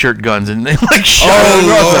like t-shirt guns and they like shot it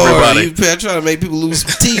across everybody. You're trying to make people lose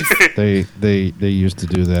teeth. They used to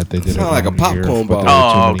do that. They did it like a popcorn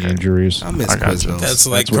ball. Too many injuries. I miss Quiznos. That's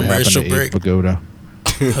like commercial break.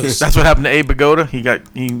 That's what happened to Abe Vigoda.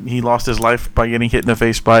 He lost his life by getting hit in the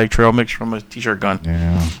face by a trail mix from a t-shirt gun.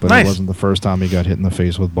 Yeah, but it wasn't the first time he got hit in the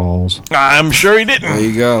face with balls. I'm sure he didn't. There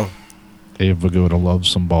you go. Abe Vigoda loves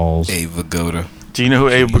some balls. Abe Vigoda. Do you know who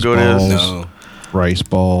Abe Vigoda is? No. Rice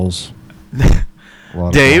balls.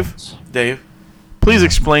 Dave, please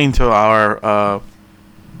explain to our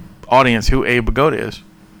audience who Abe Vigoda is.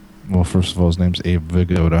 Well, first of all, his name's Abe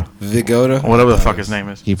Vigoda. Vigoda? Whatever the fuck his name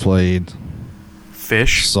is. He played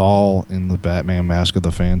Fish. Saul in the Batman Mask of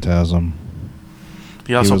the Phantasm.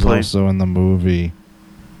 He was also in the movie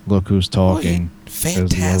Look Who's Talking as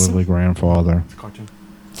the elderly grandfather.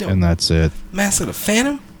 And that's it. Mask of the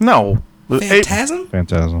Phantom? No. Phantasm?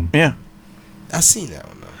 Phantasm. Yeah. I've seen that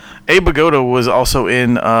one, though. Abe Vigoda was also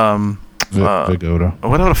in... Vigoda.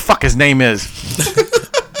 Whatever the fuck his name is.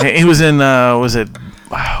 He was in... was it...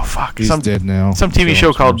 Oh, fuck. He's dead now. Some TV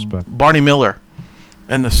show called Barney Miller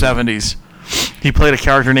in the 70s. He played a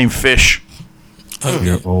character named Fish.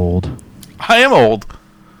 You're old. I am old.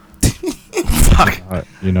 Fuck.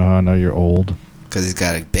 You know how I know you're old? Because he's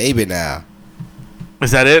got a baby now.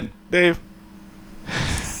 Is that it, Dave?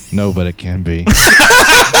 No, but it can be.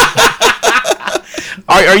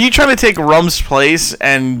 Are you trying to take Rum's place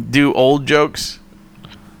and do old jokes?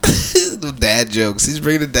 The dad jokes. He's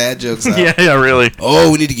bringing the dad jokes out. Yeah, really.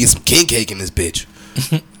 Oh, we need to get some king cake in this bitch.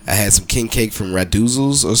 I had some king cake from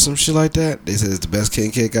Raduzel's or some shit like that. They said it's the best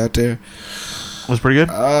king cake out there. Was pretty good?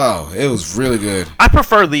 Oh, it was really good. I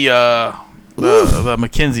prefer the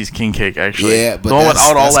McKinsey's king cake, actually. Yeah, but the one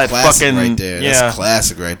without all that fucking right there. Yeah, that's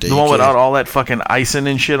classic right there. The one without all that fucking icing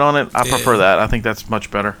and shit on it. I prefer that. I think that's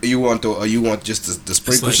much better. You want just the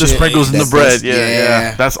sprinkles? The sprinkles in the bread.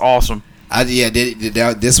 Yeah. That's awesome.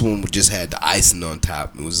 This one just had the icing on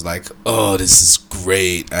top. It was like, oh, this is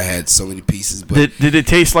great. I had so many pieces, but did it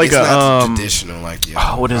taste like it's not traditional like the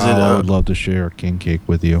other. What is it? I would love to share a king cake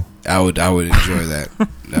with you. I would enjoy that.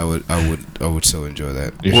 I would so enjoy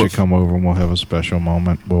that. You should come over and we'll have a special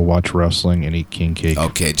moment. We'll watch wrestling and eat king cake.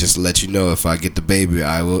 Okay, just to let you know, if I get the baby,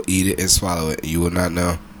 I will eat it and swallow it. You will not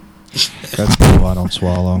know. That's cool. I don't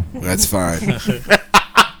swallow. That's fine.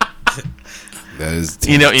 That is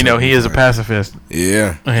he is a pacifist.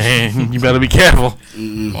 Yeah. You better be careful.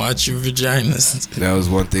 Watch your vaginas. That was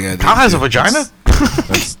one thing I did. Kyle has a vagina?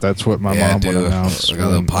 That's what my mom would announce. I got a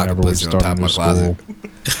little pocket pussy on top of my closet.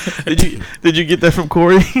 Did you get that from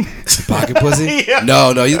Corey? Pocket pussy? Yeah.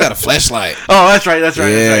 No, he's got a fleshlight. Oh, that's right.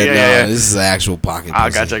 Yeah. This is an actual pocket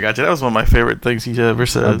pussy. Gotcha. That was one of my favorite things he's ever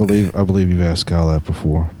said. I believe you've asked Kyle that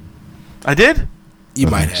before. I did? You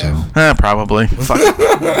might have. So. Probably. Fuck.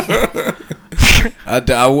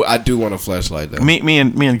 I do want a fleshlight though. Me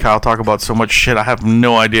and Kyle talk about so much shit. I have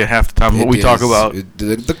no idea half the time what we talk about.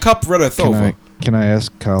 The cup runneth over. Can I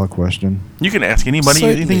ask Kyle a question? You can ask anybody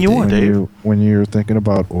anything you want, Dave. When you're thinking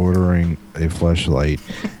about ordering a fleshlight,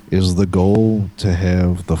 is the goal to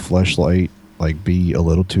have the fleshlight like be a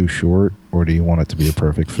little too short, or do you want it to be a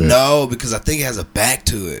perfect fit? No, because I think it has a back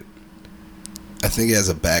to it.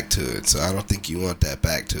 So I don't think you want that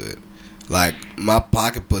back to it. Like, my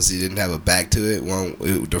pocket pussy didn't have a back to it.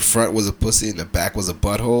 The front was a pussy and the back was a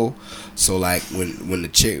butthole. So like when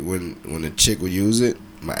the chick would use it,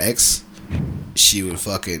 my ex, she would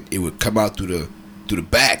it would come out through the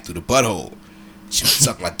back, through the butthole. She would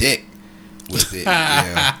suck my dick with it.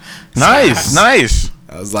 Yeah. Nice.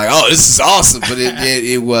 I was like, oh, this is awesome, but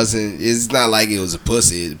it wasn't. It's not like it was a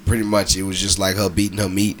pussy. Pretty much, it was just like her beating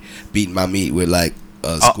my meat with like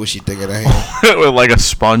a squishy thing in her hand. With like a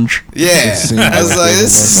sponge. Yeah. I was like,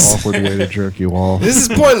 this is an awkward way to jerk you off. This is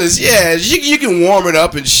pointless. Yeah, you can warm it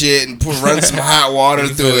up and shit and run some hot water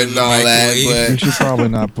through it and all that. But you should probably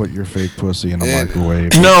not put your fake pussy in a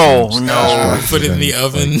microwave. No. Put it in the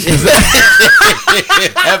oven.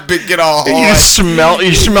 Have big get all hard. You smell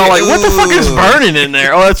like, what the fuck is burning in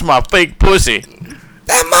there? Oh, that's my fake pussy.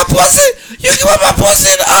 That my pussy? You can put my pussy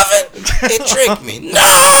in the oven and trick me?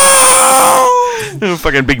 No.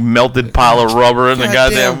 Fucking big melted pile of rubber in the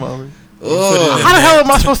goddamn oven. Oh. How the hell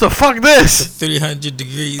am I supposed to fuck this? 300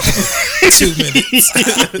 degrees for 2 minutes.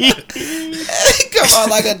 Come on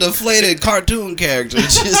like a deflated cartoon character.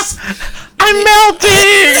 Just I'm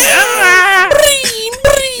melting.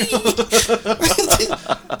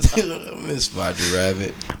 Miss Roger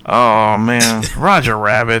Rabbit. Oh man, Roger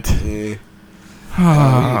Rabbit. Yeah.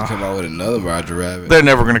 Come out with another Roger Rabbit. They're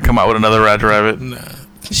never gonna come out with another Roger Rabbit. Nah.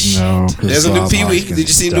 No. There's a new Pee-wee. Did you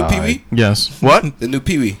see the new Pee-wee? Yes. What? The new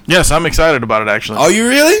Pee-wee. Yes, I'm excited about it actually. Are you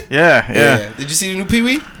really? Yeah. Did you see the new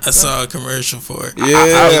Pee-wee? I saw a commercial for it.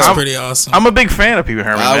 Yeah, it's pretty awesome. I'm a big fan of Pee-wee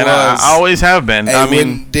Herman. I always have been. Hey, I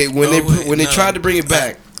mean, when they tried to bring it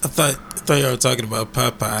back, I thought you were talking about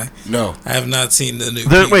Popeye. No, I have not seen the new.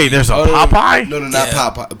 Wait, there's a Popeye? No, not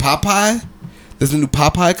Popeye. Popeye? There's a new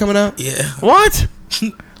Popeye coming out? Yeah. What?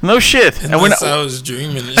 No shit. Unless I was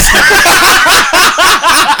dreaming.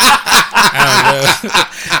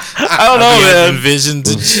 I don't know, man. Visions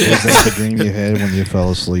and shit. Is that the dream you had when you fell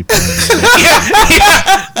asleep? Yeah.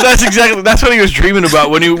 That's what he was dreaming about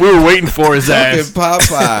when we were waiting for his ass. Fucking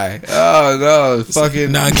Popeye. Oh no,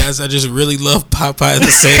 fucking. Nah, guys, I just really love Popeye the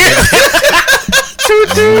same.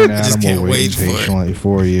 Dude, I just can't wait patiently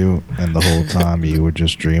for you, and the whole time you were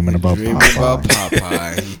just dreaming about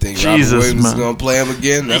Popeye. You think Jesus, Robin Williams is gonna play him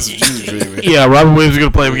again? That's what you was dreaming. Yeah, Robin Williams is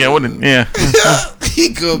gonna play him again, wouldn't he? Yeah.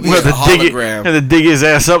 He could be a hologram. Had to dig his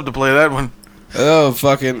ass up to play that one. Oh,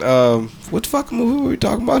 fucking, what fucking movie were we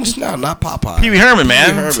talking about just now? Not Popeye. Pee-wee Herman,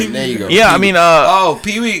 man. Pee-wee Herman, there you go. Yeah, Pee-wee. I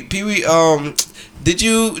mean, Pee-wee, did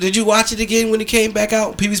you watch it again when it came back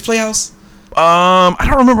out? Pee-wee's Playhouse? I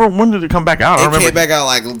don't remember when did it come back out. It came back out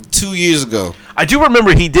like 2 years ago. I do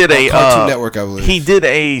remember he did a Cartoon Network, I believe. He did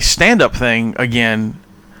a stand-up thing again,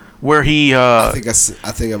 where he. I think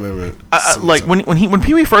I remember. Like when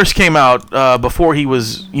Pee-wee first came out, before he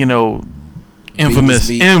was infamous,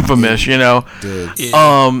 Dude.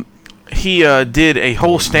 Yeah. He did a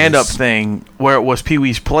whole stand-up thing where it was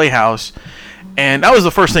Pee-wee's Playhouse, and that was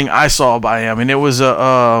the first thing I saw by him, and it was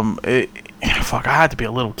fuck, I had to be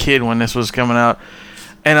a little kid when this was coming out,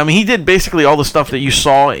 and I mean he did basically all the stuff that you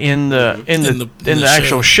saw in the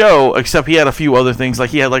actual show, except he had a few other things, like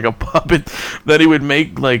he had like a puppet that he would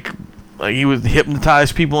make, like he would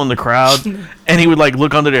hypnotize people in the crowd, and he would like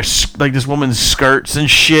look under their like this woman's skirts and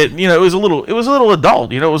shit. It was a little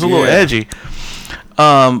adult, it was a little edgy.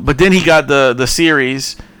 But then he got the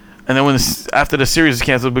series And then after the series was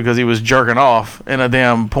canceled because he was jerking off in a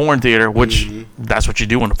damn porn theater, which that's what you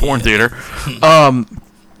do in a porn theater.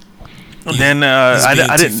 Then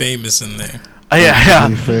I didn't famous in there. Yeah. To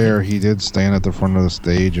be fair, he did stand at the front of the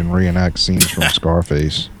stage and reenact scenes from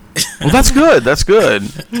Scarface. Well, that's good. That's good.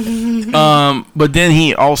 But then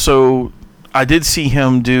he also, I did see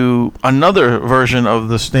him do another version of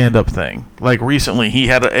the stand-up thing. Like recently, he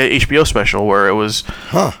had an HBO special where it was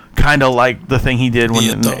kind of like the thing he did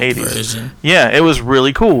in the 80s. Version. Yeah, it was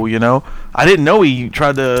really cool. You know, I didn't know he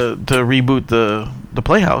tried to reboot the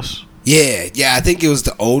Playhouse. Yeah. I think it was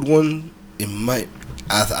the old one. It might.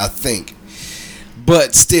 I think.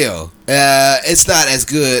 But still, it's not as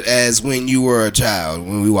good as when you were a child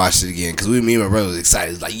when we watched it again. Because me and my brother was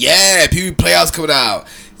excited. It's like, yeah, Pee-wee Playhouse coming out.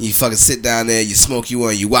 You fucking sit down there, you smoke you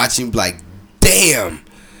one, you watch him, like, damn,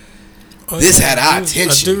 this had our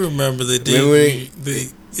attention. I do remember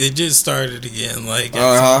it just started again, like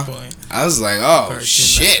at some point. I was like, oh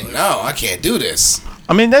shit, no, I can't do this.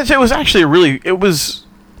 I mean, it was actually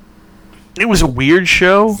it was a weird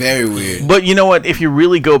show. Very weird. But you know what? If you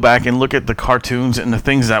really go back and look at the cartoons and the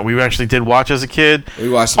things that we actually did watch as a kid,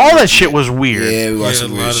 all that shit was weird. Yeah, we watched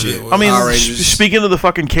some weird shit. I mean, speaking of the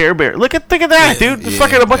fucking Care Bear, look at that, dude.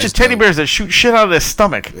 Fucking a bunch of teddy bears that shoot shit out of their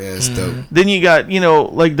stomach. Yeah, it's dope. Then you got,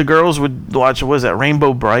 like the girls would watch, what was that,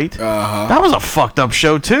 Rainbow Bright? That was a fucked up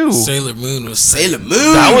show, too. Sailor Moon.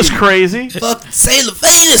 That was crazy. Fuck Sailor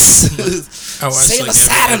Venus. I watched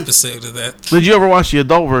every episode of that. Did you ever watch the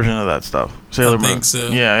adult version of that stuff? Sailor Moon. I think so.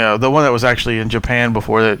 Yeah. The one that was actually in Japan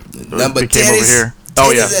before that became over here.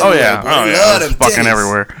 Oh yeah. It was fucking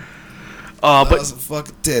everywhere. But some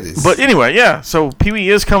fucking titties. But anyway, yeah. So Pee-wee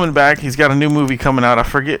is coming back. He's got a new movie coming out. I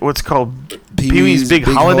forget what's called. Pee-wee's Big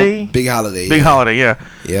Holiday. Big Holiday. Big Holiday. Yeah.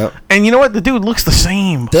 Yep. And you know what? The dude looks the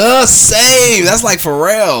same. That's like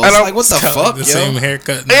Pharrell. It's like, what the fuck? The same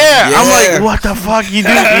haircut. Yeah. I'm like, what the fuck you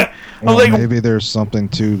do? Well, maybe there's something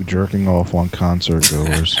to jerking off on concert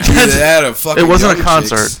goers. It wasn't a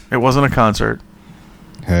concert. Chicks. It wasn't a concert.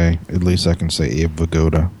 Hey, at least I can say Abe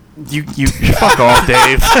Vigoda. You fuck off,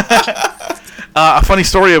 Dave. A funny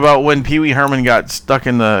story about when Pee Wee Herman got stuck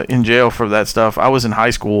in jail for that stuff. I was in high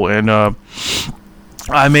school and I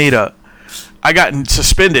got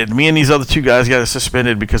suspended. Me and these other two guys got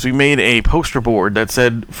suspended because we made a poster board that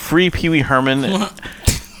said "Free Pee Wee Herman."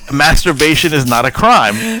 Masturbation is not a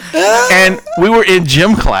crime. And we were in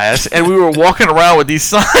gym class and we were walking around with these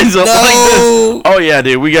signs up like this. Oh yeah,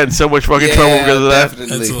 dude, we got in so much fucking trouble because of that.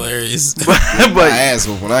 Definitely. That's hilarious. but my ass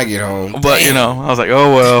when I get home. But I was like,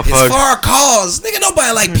 oh well, fuck. It's for our cause, nigga.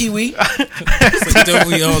 Nobody like Pee Wee. Like, don't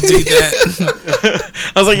we all do that?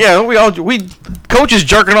 I was like, yeah, we coach is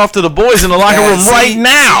jerking off to the boys in the locker room right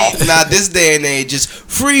now. Now this day and age, just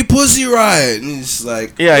free Pussy Riot. And it's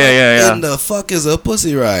like, yeah. And the fuck is a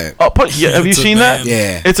Pussy Riot? Oh, have you seen that?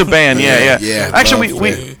 Yeah, it's a band. Yeah. Actually,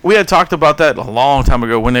 we had talked about that a long time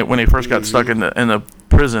ago when they first got stuck in the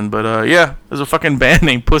prison. But there's a fucking band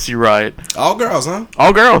named Pussy Riot. All girls, huh?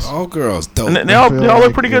 All girls. All girls. Dope. And they all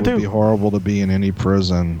look pretty good too. It would be horrible to be in any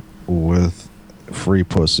prison with free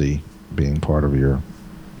pussy being part of your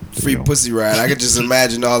free Pussy Riot. I could just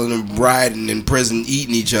imagine all of them riding in prison,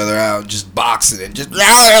 eating each other out, just boxing and just free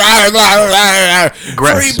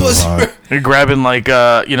Pussy Riot. You're grabbing like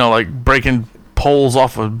breaking poles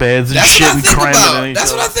off of beds and shit and cramming it in each other.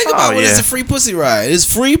 That's what I think about when it's a free Pussy Riot.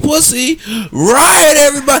 It's free Pussy Riot,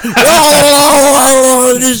 everybody.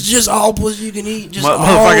 It's just all pussy you can eat. Just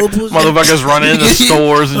all pussy. Motherfuckers running into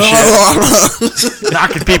stores and shit.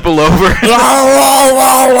 Knocking people over.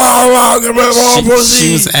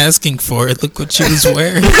 She was asking for it. Look what she was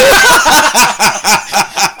wearing.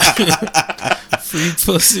 Free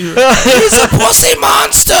Pussy Riot. He's a pussy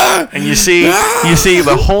monster. And you see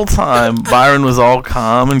the whole time Byron was all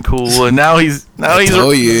calm and cool, and now he's you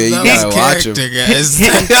gotta watch him. Guys.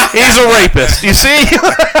 He's a rapist. You see?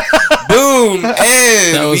 Boom,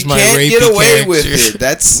 and we can't get away with it.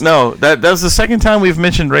 That's the second time we've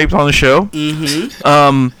mentioned rape on the show.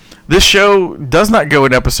 Mm-hmm. This show does not go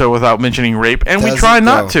an episode without mentioning rape, and we try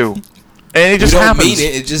not to. And it just happens.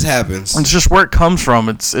 Mean it just happens. It's just where it comes from.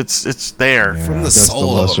 It's there from the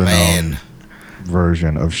soul of a man.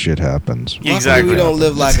 Version of shit happens. Exactly. We don't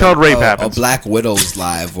live like a Black Widow's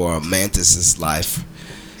life or a Mantis's life.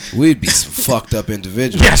 We'd be some fucked up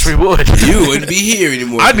individuals. Yes, we would. You wouldn't be here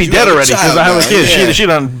anymore. I'd be dead already because I have a kid. Yeah. She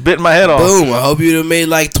done bit my head off. Boom. I hope you'd have made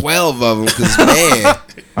like 12 of them because, man.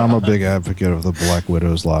 I'm a big advocate of the Black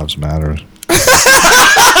Widow's Lives Matter. Yeah!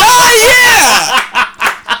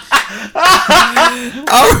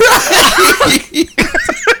 All right.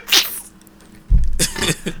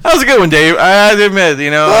 That was a good one, Dave. I have to admit,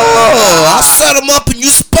 I'll set them up and you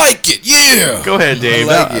spike it. Yeah. Go ahead, Dave.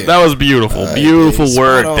 That was beautiful. Right, beautiful Dave,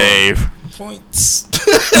 work, Dave. Points.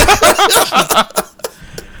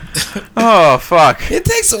 Oh, fuck. It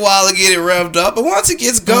takes a while to get it revved up, but once it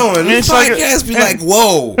gets going, the podcast be like,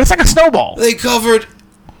 whoa. It's like a snowball. They covered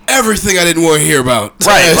everything I didn't want to hear about.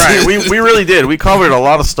 Right. We really did. We covered a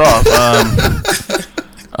lot of stuff.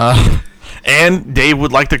 And Dave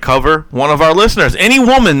would like to cover one of our listeners. Any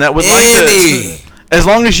woman that would like to, as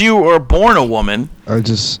long as you were born a woman.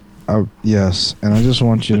 Yes, and I just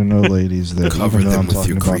want you to know, ladies, that even though I'm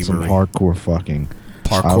talking about some hardcore fucking,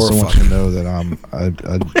 I also want you to know that I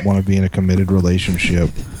want to be in a committed relationship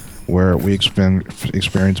where we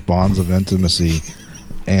experience bonds of intimacy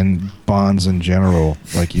and bonds in general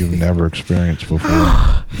like you've never experienced before.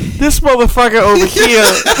 This motherfucker over here.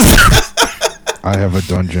 I have a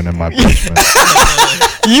dungeon in my basement.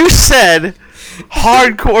 You said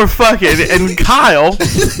hardcore fucking, and Kyle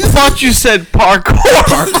thought you said parkour.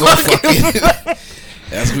 Parkour fucking.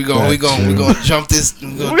 As we gonna jump this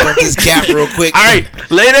gap real quick. All right,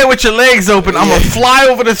 lay there with your legs open. I'm gonna fly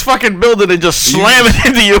over this fucking building and just slam it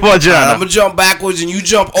into your vagina. I'm gonna jump backwards and you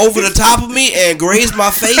jump over the top of me and graze my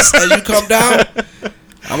face as you come down.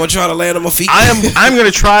 I'm gonna try to land on my feet. I'm gonna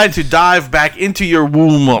try to dive back into your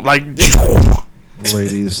womb, like.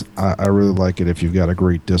 Ladies, I really like it if you've got a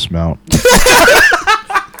great dismount.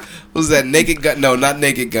 Who's that? Naked Gun? No, not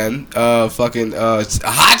Naked Gun. Fucking Hot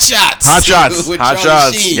Shots. Hot Shots. Hot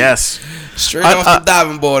Shots. Yes. Straight off the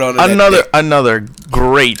diving board on another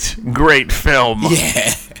great film.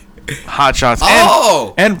 Yeah. Hot Shots.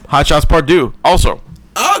 Oh. And Hot Shots Part 2 also.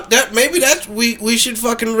 Oh, we should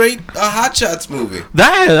fucking rate a Hot Shots movie.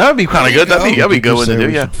 That'd be kind of good. That'd be good one to do.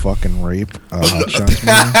 Yeah. Fucking rape a Hot Shots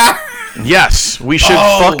movie. Yes, we should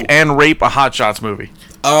fuck and rape a Hot Shots movie.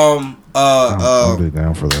 I'll be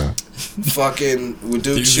down for that. Fucking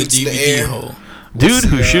dude shoots the air. Hole. Dude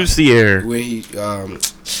who shoots the air. Where he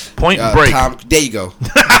Point Break. There you go.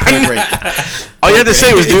 Point Break. All you had to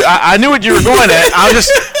say was, dude. I knew what you were going at.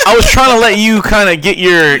 I was trying to let you kind of get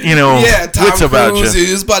your wits about you.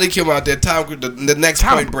 He was about to come out there. The next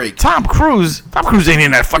Point Break. Tom Cruise ain't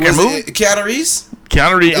in that fucking movie. Keanu Reeves.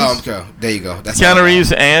 Oh, okay. There you go. That's Keanu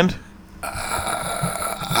Reeves and.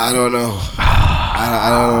 I don't know. I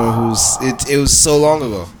don't know who's. It was so long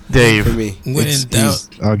ago. Dave. For me. When in doubt.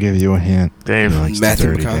 I'll give you a hint. Dave. He likes the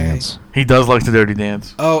dirty dance. He does like the dirty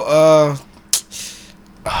dance. Oh,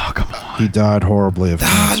 come on. He died horribly of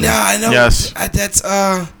cancer. I know. Yes. That's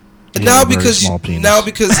now because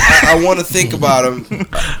I want to think about him.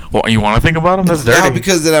 Well, you want to think about him? That's dirty. Now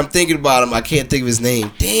because that I'm thinking about him, I can't think of his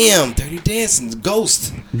name. Damn, Dirty Dancing, the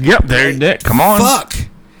Ghost. Yep, there you Come on. Fuck.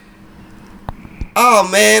 Oh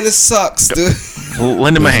man, this sucks, dude.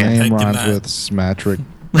 Lend him a hand. His name rhymes with Smatrick.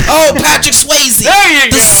 Oh, Patrick Swayze. There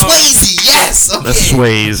you go. The Swayze, yes. Okay. The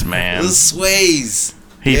Swayze, man. The Swayze.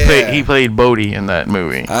 He played Bodhi in that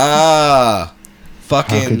movie.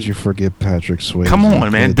 Fucking. How could you forget Patrick Swayze? Come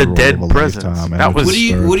on, man. The Dead Presidents. That was.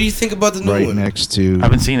 What do you think about the new one? Right next to. I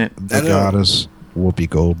haven't seen it. The goddess Whoopi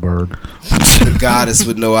Goldberg. The goddess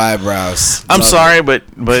with no eyebrows. I'm sorry, but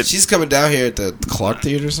she's coming down here at the Clark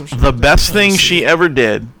Theater or something. The best thing she ever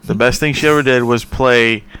did was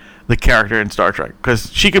play the character in Star Trek,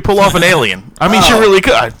 because she could pull off an alien. I mean, she really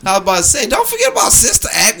could. I was about to say, don't forget about Sister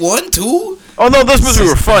Act 1, 2. Oh no, those movies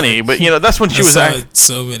were funny, but that's when she was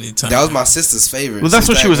so many times. That was my sister's favorite. Well, that's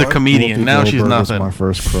when she was a comedian. Whoopi Now Goldberg she's nothing. Was my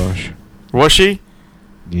first crush. Was she?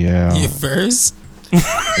 Yeah. Your first?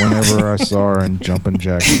 Whenever I saw her in Jumpin'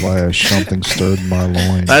 Jack Flash, something stirred in my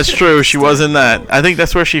loins. That's true. She was in that. I think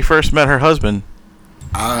that's where she first met her husband.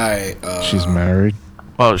 She's married.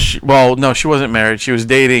 No, she wasn't married. She was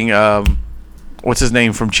dating what's his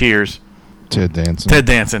name from Cheers? Ted Danson. Ted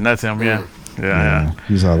Danson, that's him. Yeah.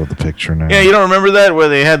 He's out of the picture now. Yeah, you don't remember that, where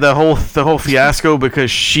they had the whole fiasco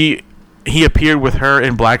because he appeared with her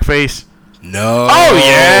in blackface? No. Oh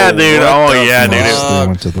yeah, dude. They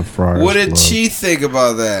went to the Friars What did Club. she think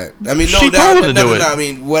about that? I mean, she told him to do it. I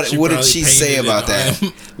mean, what did she say about that?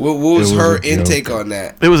 What was her intake on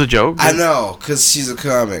that? It was a joke. I know, because she's a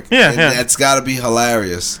comic. Yeah. That's got to be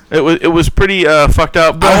hilarious. It was pretty fucked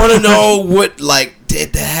up. I want to know what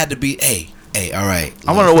that had to be. Hey, Hey, all right.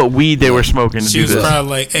 I want to know what weed they were smoking to she do this. She was probably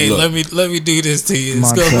like, "Hey, let me do this to you.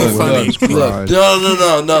 It's gonna be funny." Look,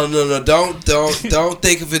 no. Don't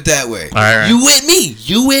think of it that way. All right. You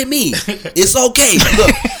with me. It's okay.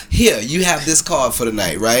 Look, here you have this card for the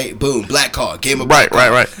night, right? Boom, black card. Game of black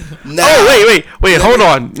card. Right. Now, Wait. Hold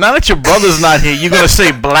on. Now that your brother's not here, you're gonna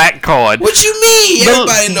say black card. What you mean?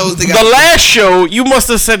 Everybody knows they got the last show. You must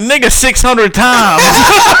have said nigga 600 times.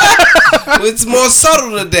 It's more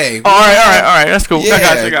subtle today. All right. That's cool. Yeah, I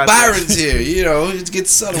got you. Byron's here. You know, it gets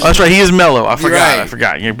subtle. Oh, that's right. He is mellow. I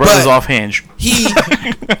forgot. Your brother's off hinge.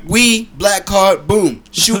 We black card. Boom.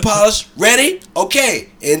 Shoe polish. Ready? Okay.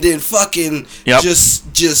 And then fucking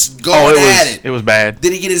just going at it. It was bad.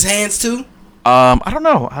 Did he get his hands too? I don't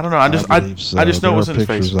know. I just know it was in his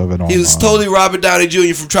face. He was totally Robert Downey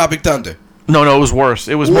Jr. from Tropic Thunder. No, it was worse.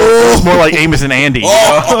 It was more like Amos and Andy.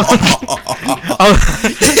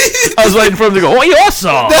 I was waiting for him to go, "Oh, you're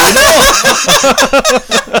awesome."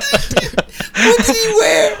 What did he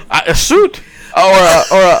wear? A suit,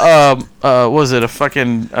 or was it a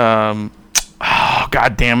fucking? Oh,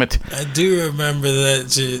 God damn it! I do remember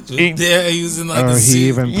that shit. He was in like a he suit.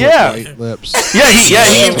 even put white lips. I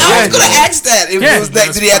was gonna ask that. If it was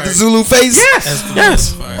that, did he have the Zulu face?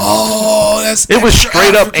 Yes. Oh, that's it was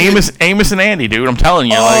straight up Amos and Andy, dude. I'm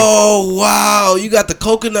telling you. Oh, wow, you got the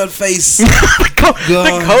coconut face.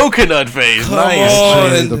 The coconut face.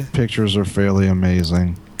 Nice. The pictures are fairly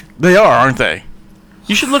amazing. They are, aren't they?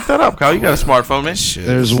 You should look that up, Kyle. You got a smartphone, man.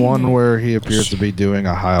 There's one where he appears to be doing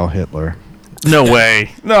a Heil Hitler. No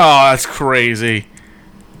way. No, that's crazy.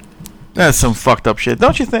 That's some fucked up shit,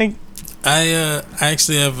 don't you think? I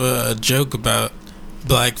actually have a joke about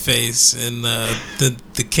blackface in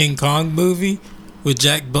the King Kong movie with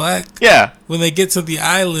Jack Black. Yeah. When they get to the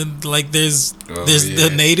island, like there's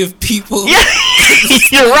the native people. Yeah.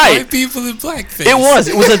 You're right. White people in blackface. It was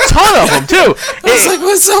a ton of them too. I was like,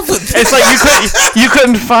 what's up with that? It's like you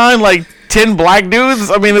couldn't find like 10 black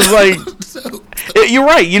dudes. I mean, it's like you're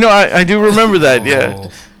right. You know, I do remember that. Yeah,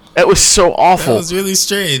 it was so awful. That was really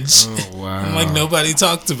strange. Oh wow! And like nobody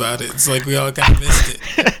talked about it. It's like we all kind of missed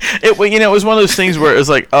it. It was one of those things where it was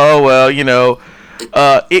like, oh well, you know.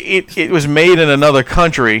 It was made in another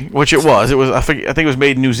country, which it was. It was I think it was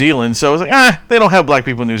made in New Zealand. So I was like, they don't have black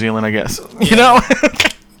people in New Zealand, I guess. Yeah. You know.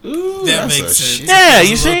 Ooh, that makes sense. Yeah,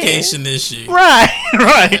 you see, location issue. Right.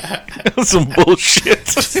 Some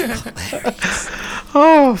bullshit.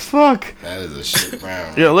 Oh fuck. That is a shit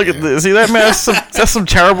brown. Yeah, look at this. See that, man? That's some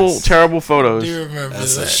terrible photos. I do remember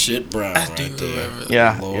that's that. a shit brown. I do remember that.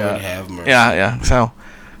 Yeah. Lord have mercy. Yeah. So,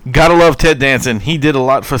 gotta love Ted Danson. He did a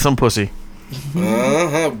lot for some pussy.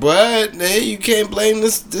 But hey, you can't blame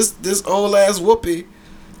this old ass whoopee.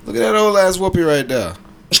 Look at that old ass whoopee right there.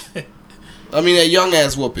 I mean that young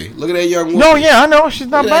ass whoopee. Look at that young whoopee. No, yeah, I know she's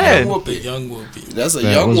not bad. Young whoopee. That's a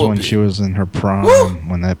that young was whoopee. when she was in her prime. Woo!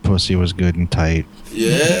 When that pussy was good and tight.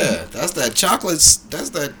 Yeah, that's that chocolate. That's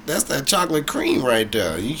that chocolate cream right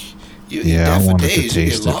there. You I wanted to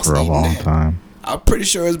taste it for a long time. I'm pretty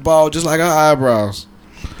sure it's bald just like her eyebrows.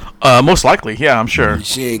 Most likely, yeah, I'm sure.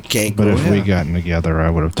 She can't But go if we gotten together, I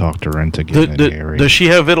would have talked her into getting it hairy. Does she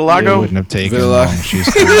have vitiligo? It wouldn't have taken long. She's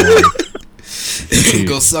kind of like,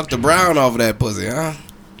 go suck the brown off of that pussy, huh?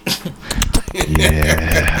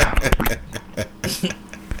 Yeah.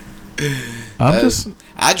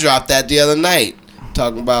 I dropped that the other night,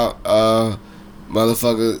 talking about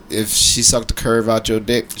motherfucker. If she sucked the curve out your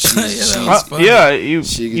dick,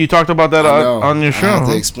 you talked about that on your show. I have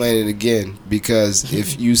to explain it again because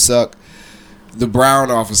if you suck the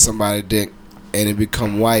brown off of somebody's dick and it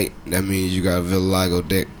become white, that means you got a vitiligo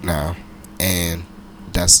dick now, and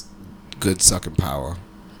that's good sucking power.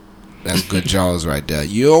 That's good jaws right there.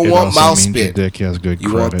 You don't want mouth spit. Your dick has good you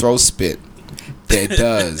credit. want throat spit. That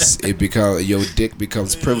does. Your dick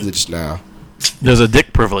becomes privileged now. There's a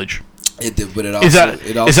dick privilege. But it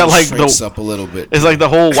also like shrinks up a little bit. It's like the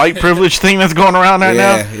whole white privilege thing that's going around right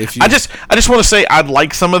now. I just want to say I'd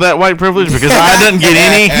like some of that white privilege because I didn't get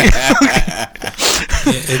any.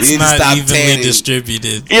 It's not evenly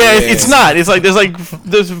distributed. Yeah, it's not. It's like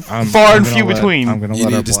there's far and few between. I'm gonna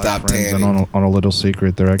let our black friends in on a little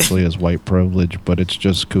secret. There actually is white privilege, but it's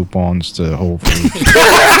just coupons to Whole Foods.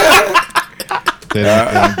 They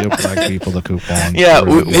don't give black people the coupons. Yeah,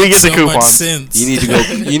 we get the coupons.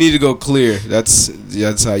 You need to go clear. That's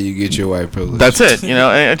how you get your white privilege. That's it. You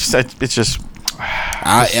know, it's just.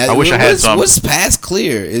 I wish I had some. What's past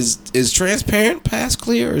clear? Is transparent past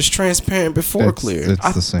clear or is transparent before clear?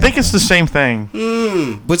 I think it's the same thing.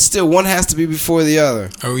 But still, one has to be before the other.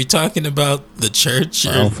 Are we talking about the church? Or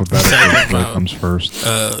alphabetical comes first.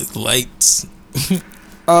 Lights.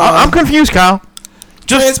 I'm confused, Kyle.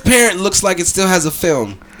 Transparent looks like it still has a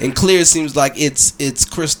film, and clear seems like it's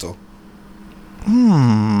crystal.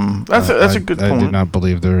 That's a good point. I do not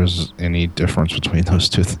believe there is any difference between those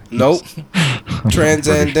two things. Nope.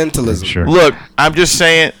 Transcendentalism. Sure. Look, I'm just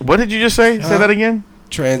saying. What did you just say? Say that again.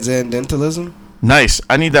 Transcendentalism. Nice.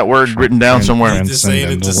 I need that word written down somewhere.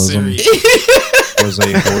 Transcendentalism was a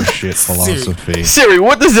horseshit philosophy. Siri,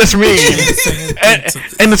 what does this mean?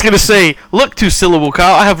 and it's gonna say, "Look, 2-syllable,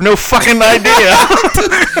 Kyle. I have no fucking idea."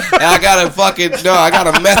 I got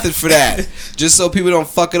a method for that. Just so people don't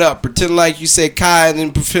fuck it up. Pretend like you say Kai and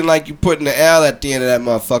then pretend like you putting the L at the end of that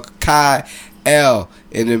motherfucker. Kai, L,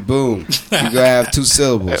 and then boom. You're gonna have 2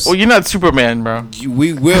 syllables. Well, you're not Superman, bro.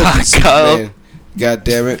 We will be Superman. God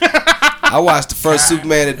damn it. I watched the first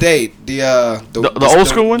Superman today. The old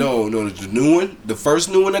school one? No, the new one. The first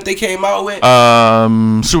new one that they came out with.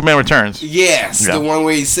 Superman Returns. Yes, the one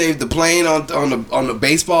where he saved the plane on the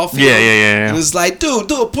baseball field. Yeah. And it's like, dude,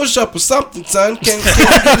 do a push up or something, son. Can you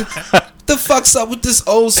get the fuck's up with this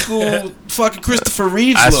old school fucking Christopher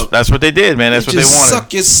Reeves look? That's what they did, man. That's what they wanted.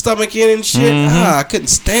 Suck your stomach in and shit. I couldn't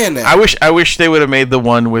stand that. I wish they would have made the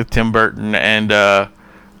one with Tim Burton and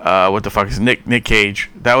what the fuck is Nick Cage?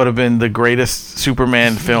 That would have been the greatest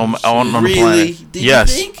Superman film on the planet. Did you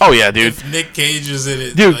think? Oh yeah, dude. If Nick Cage is in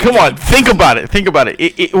it, dude, come on, think about it.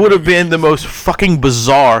 It would have been the most fucking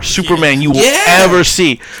bizarre Superman you will ever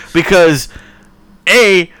see, because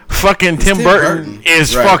fucking Tim Burton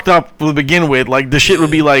is fucked up to begin with. Like the shit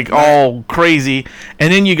would be like all crazy,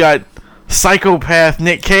 and then you got psychopath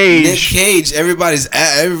Nick Cage, everybody's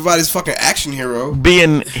fucking action hero.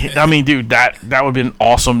 I mean, dude, that would have been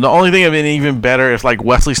awesome. The only thing that would have been even better if like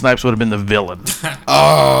Wesley Snipes would have been the villain.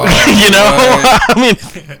 Oh, you know, I mean,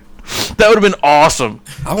 that would have been awesome.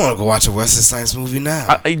 I want to go watch a Wesley Snipes movie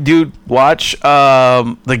now. Dude, watch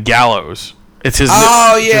The Gallows. It's his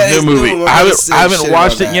new movie. I haven't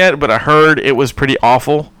watched it yet, but I heard it was pretty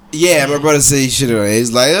awful. Yeah, my brother said he should have.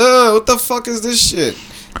 He's like, oh, what the fuck is this shit?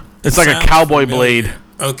 It's like a cowboy blade.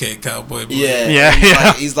 Okay, cowboy blade.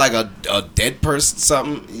 Yeah. He's like a dead person,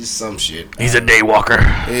 something. He's some shit. He's a daywalker.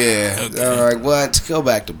 Yeah. Okay. All right, what? Go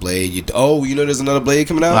back to Blade. You know there's another Blade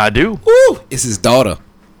coming out? I do. Woo! It's his daughter.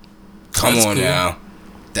 Come That's on cool. now.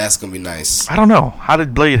 That's going to be nice. I don't know. How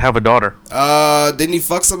did Blade have a daughter? Didn't he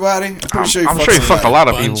fuck somebody? I'm pretty sure I'm sure he fucked a lot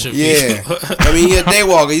of people. Yeah. I mean, he a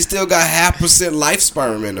daywalker. He still got 0.5% life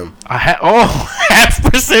sperm in him.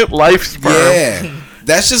 0.5% life sperm. Yeah.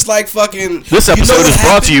 That's just like fucking. This episode is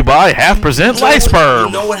brought to you by 0.5% life sperm.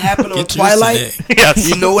 You know what happened on Twilight? Yes.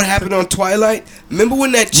 You know what happened on Twilight? Remember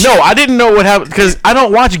when that chick... No, I didn't know what happened because I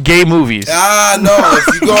don't watch gay movies. No.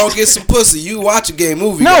 If you go and get some pussy, you watch a gay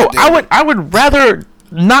movie. No, I would rather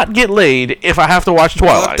not get laid if I have to watch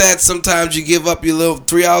Twilight. Fuck that. Sometimes you give up your little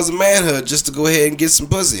 3 hours of manhood just to go ahead and get some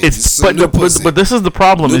pussy. But this is the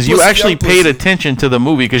problem: is you actually paid attention to the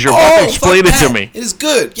movie because you're about to explain it to me. It is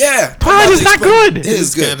good. Yeah. Twilight is not good. It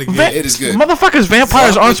is good. It is good. Motherfuckers,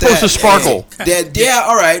 vampires aren't supposed to sparkle.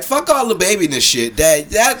 All right. Fuck all the babiness shit.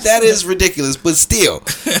 That is ridiculous. But still,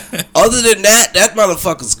 other than that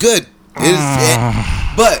motherfucker's good. It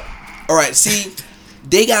is. But all right, see.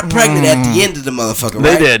 They got pregnant at the end of the motherfucker,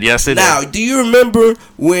 right? They did, yes, they did. Now, do you remember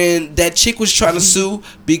when that chick was trying to sue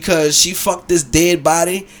because she fucked this dead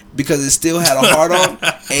body because it still had a heart on,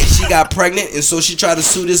 and she got pregnant, and so she tried to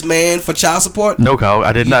sue this man for child support? No, Kyle,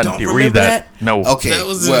 I did not read that. No. Okay, that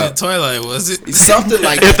wasn't in Twilight, was it? Something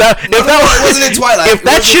like that. It wasn't in Twilight. If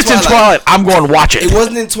that shit's in Twilight, I'm going to watch it. It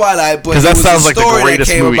wasn't in Twilight, but because that sounds like the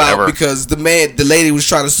greatest movie ever. Because the lady was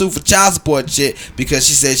trying to sue for child support shit because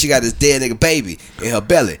she said she got this dead nigga baby in her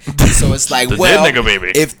belly. So it's like, dead nigga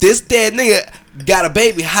baby. If this dead nigga got a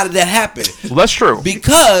baby, how did that happen? Well, that's true.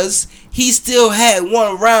 Because he still had 1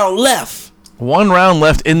 round left. 1 round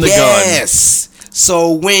left in the gun. Yes.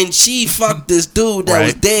 So when she fucked this dude that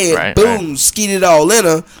was dead, boom, skeeted all in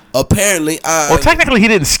her. Apparently, well, technically he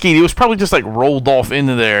didn't skeet. He was probably just like rolled off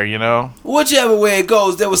into there, you know. Whichever way it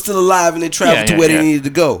goes, they were still alive and they traveled to where they needed to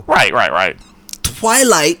go. Right.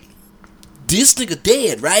 Twilight, this nigga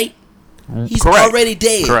dead, right? He's Correct. already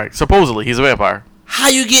dead. Correct. Supposedly, he's a vampire. How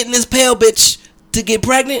you getting this pale bitch to get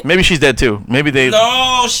pregnant? Maybe she's dead too. Maybe they.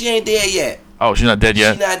 No, she ain't dead yet. Oh, she's not dead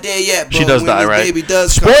yet. She's not dead yet. But she does die, right? Baby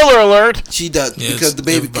does Spoiler alert. She does because the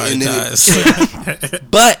baby dies.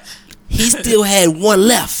 But he still had 1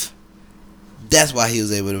 left. That's why he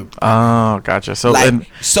was able to. Oh, gotcha. So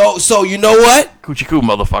so you know what? Coochie coo,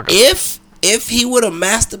 motherfucker. If he would have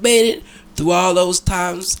masturbated through all those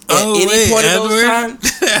times at any point in those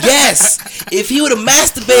times? Yes. If he would have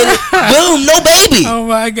masturbated, boom, no baby. Oh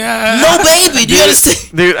my God. No baby. Do you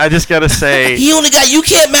understand? Dude, I just gotta say, you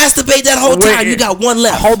can't masturbate that whole time. You got one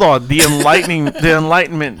left. Hold on. The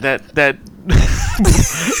enlightenment that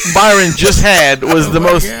Byron just had was the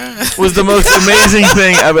most amazing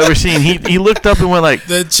thing I've ever seen. He looked up and went like,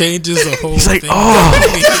 that changes the whole he's like, thing. oh,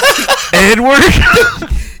 Edward.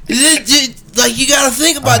 Like, you gotta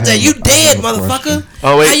think about that. You dead, motherfucker.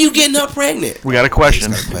 Oh, wait. How you getting her pregnant? We got a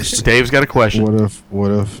question. Dave's got a question.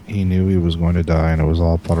 What if he knew he was going to die and it was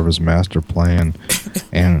all part of his master plan,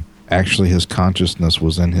 and actually his consciousness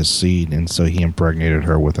was in his seed, and so he impregnated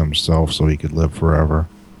her with himself so he could live forever?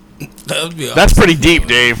 That would be awesome. That's pretty deep,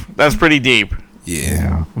 Dave. That's pretty deep.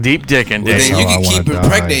 Yeah. Deep dicking, Dave. Then you can keep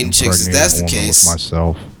impregnating chicks if that's the case. With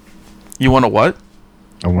myself. You want to what?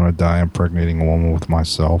 I want to die impregnating a woman with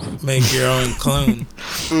myself. Make your own clone.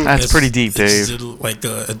 That's pretty deep, Dave. It's like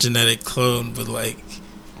a genetic clone, but like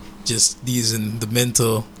just using the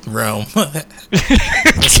mental realm.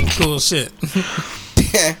 That's some cool shit.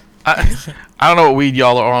 I don't know what weed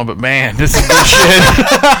y'all are on, but man, this is good shit.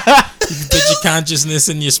 You can put your consciousness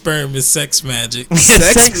in your sperm is sex magic.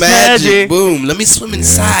 Sex magic. Boom. Let me swim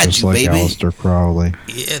inside just you, like baby. Aleister Crowley.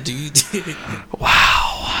 Yeah, dude.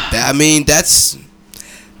 Wow. That's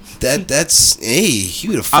hey, he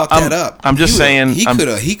would have fucked that up. I'm just saying he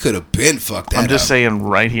could have been fucked that up. I'm just saying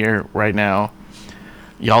right here, right now,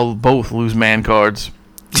 y'all both lose man cards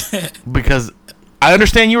because I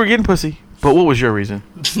understand you were getting pussy, but what was your reason?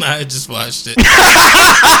 I just watched it.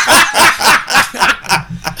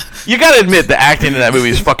 You gotta admit the acting in that movie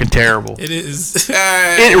is fucking terrible. It is.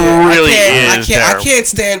 It really is. I can't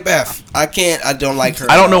stand Beth. I don't like her.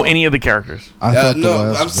 I don't know any of the characters. I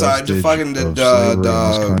thought I'm sorry. The fucking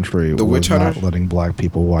the country the witch was hunter. not letting black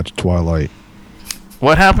people watch Twilight.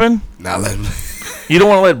 What happened? Not letting. You don't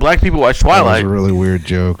want to let black people watch Twilight. That was a really weird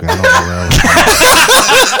joke. I don't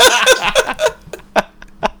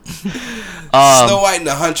know Snow White and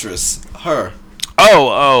the Huntress. Her.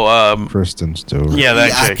 Kristen Stewart. Yeah,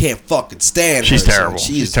 that I can't fucking stand her. She's terrible.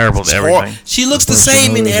 She's terrible to everything. She looks the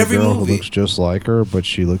same in every movie. Who looks just like her, but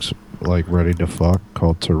she looks like ready to fuck,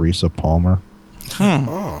 called Teresa Palmer.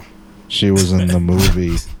 Oh. She was in the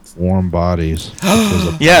movie Warm Bodies.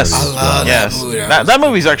 Yes. I love that movie. That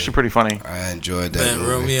movie's actually pretty funny. I enjoyed that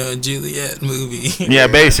movie. Romeo and Juliet movie. Yeah,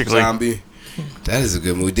 basically. Zombie. That is a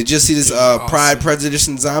good movie. Did you see this Pride, Prejudice,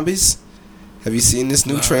 and Zombies? Have you seen this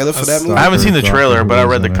new trailer for that movie? I haven't seen the trailer, but I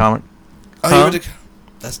read the comic. Oh, you read the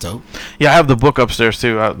That's dope. Yeah, I have the book upstairs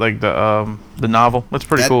too. Like the novel. That's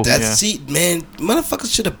pretty cool. See, man,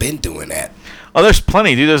 motherfuckers should have been doing that. Oh, there's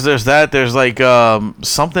plenty, dude. There's that. There's like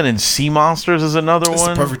something in Sea Monsters is another one. It's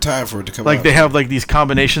the perfect time for it to come out. Like they have like these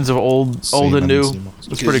combinations of old and new.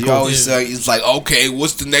 It's pretty cool. Always it's like, okay,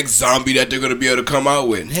 what's the next zombie that they're gonna be able to come out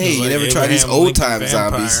with? Hey, you never tried these old time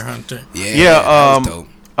zombies? Hunter. Yeah. Dope.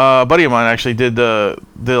 A buddy of mine actually did a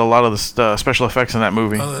lot of the special effects in that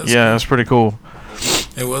movie. Yeah, it's pretty cool.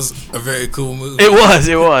 It was a very cool movie. It was.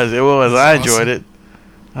 I enjoyed it.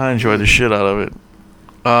 I enjoyed the shit out of it.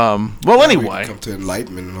 Well, anyway. Come to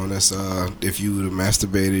enlightenment on this. If you would have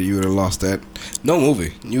masturbated, you would have lost that. No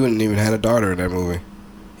movie. You wouldn't even had a daughter in that movie.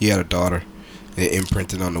 He had a daughter. It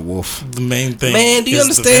imprinted on the wolf. The main thing. Man, do you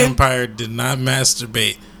understand? The vampire did not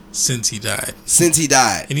masturbate since he died.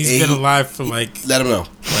 And he's been alive for like. Let him know.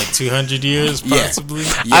 Like 200 years, possibly.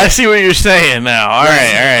 Yeah. I see what you're saying now. All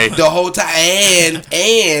right. The whole time,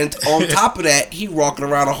 and on top of that, he walking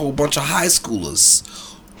around a whole bunch of high schoolers.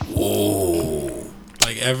 Whoa!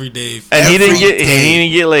 Like every day. And he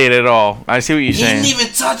didn't get laid at all. I see what you're saying. He didn't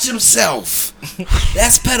even touch himself.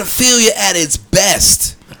 That's pedophilia at its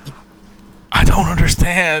best. I don't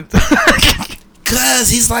understand. Cause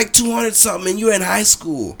he's like 200 something, and you're in high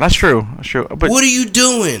school. That's true. But what are you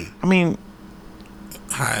doing? I mean,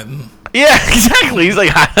 hiding. Yeah, exactly. He's like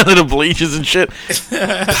hiding the bleachers and shit.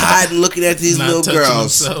 Hiding, looking at these little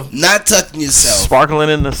girls. Not touching yourself. Sparkling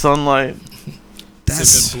in the sunlight.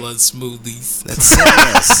 Sipping blood smoothies. That's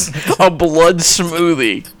serious. A blood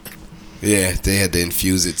smoothie. Yeah, they had to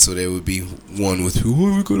infuse it so there would be one with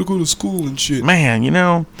who we're gonna go to school and shit.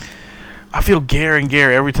 Man, I feel Gary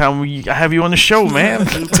every time I have you on the show, man.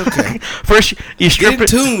 It's okay. First, you strip it.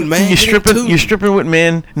 Tuned, man. You're stripping with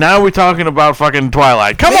men. Now we're talking about fucking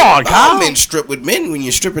Twilight. Come on, Kyle. Men strip with men when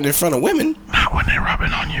you're stripping in front of women. Not when they're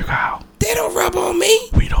rubbing on you, Kyle. They don't rub on me.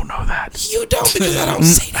 We don't know that. You don't, because I don't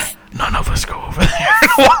say that. None of us go over there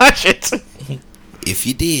and watch it. If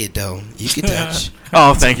you did, though, you could touch.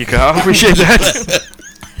 Oh, thank you, Kyle. I appreciate that.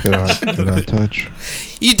 Could I touch?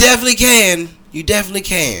 You definitely can. You definitely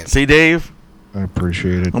can. See, Dave? I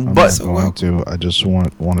appreciate it. I'm but not going to. I just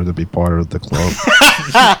wanted to be part of the club.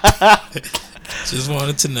 Just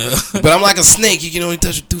wanted to know. But I'm like a snake. You can only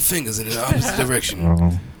touch with 2 fingers in the opposite direction.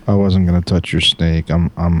 Oh, I wasn't gonna touch your snake.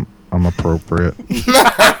 I'm appropriate.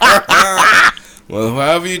 Well,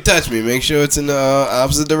 however you touch me, make sure it's in the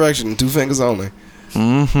opposite direction. 2 fingers only.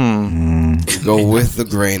 Go with the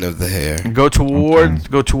grain of the hair. Go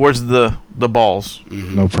towards the balls.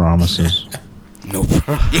 No promises. No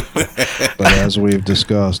problem. But as we've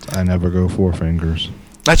discussed, I never go 4 fingers.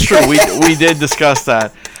 That's true. We did discuss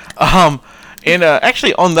that. And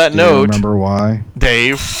actually, on that note, remember why,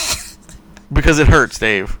 Dave? Because it hurts,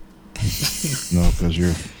 Dave. No, because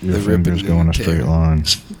your fingers go in a straight line.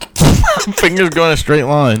 Fingers go in a straight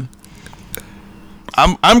line.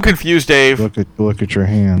 I'm confused, Dave. Look at your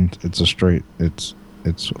hand. It's a straight. It's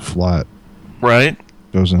flat. Right.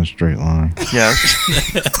 Goes in a straight line. Yes.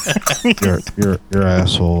 your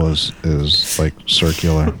asshole is like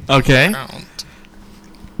circular. Okay.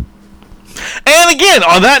 And again,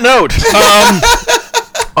 on that note,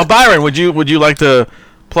 Byron, would you like to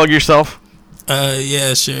plug yourself?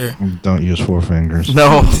 Yeah, sure. Don't use 4 fingers.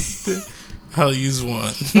 No. I'll use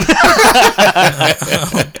 1.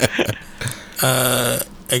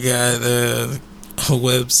 I got a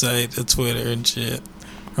website, a Twitter, and shit.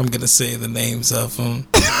 I'm gonna say the names of them.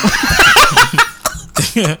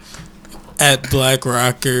 At Black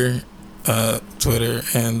Rocker, Twitter,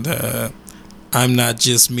 and I'm not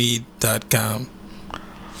just me.com.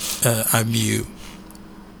 I'm you.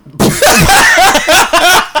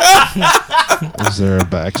 Is there a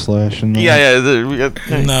backslash in there?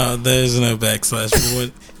 Yeah. No, there's no backslash.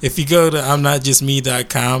 But if you go to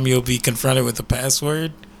I'mNotJustMe.com, you'll be confronted with a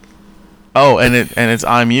password. Oh, and it's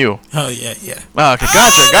I'm you. Oh yeah. Oh, okay,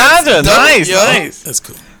 gotcha. Nice. That's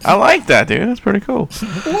cool. I like that, dude. That's pretty cool.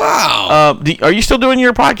 Wow. Are you still doing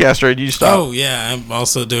your podcast, or did you stop? Oh yeah, I'm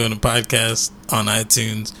also doing a podcast on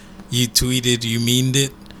iTunes. You tweeted, you meaned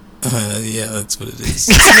it. Yeah, that's what it is.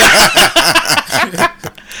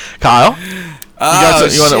 Kyle,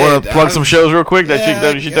 you want to plug some shows real quick that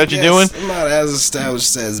you're doing? I'm not as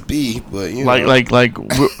established as B, but you know.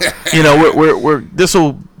 We're this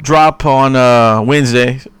will drop on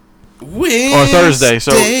Wednesday or Thursday.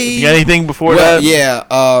 So you got anything before that? Yeah.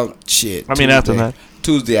 Shit. I mean, Tuesday. After that.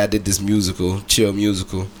 Tuesday, I did this chill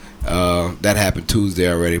musical. That happened Tuesday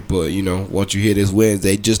already, but once you hear this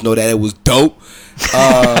Wednesday, just know that it was dope.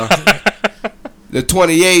 The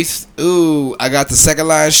 28th, I got the Second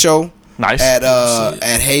Line show. Nice.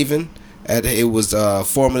 At Haven. It was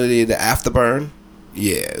formerly the Afterburn.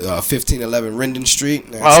 Yeah, 1511 Rendon Street.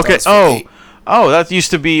 Okay. That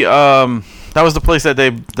used to be that was the place that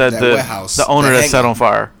warehouse, the owner that set on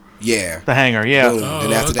fire. Yeah. The hangar, yeah.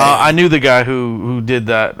 And after that, I knew the guy who did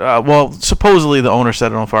that. Well, supposedly the owner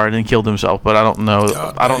set it on fire and then killed himself, but I don't know.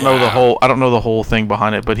 I don't know the whole thing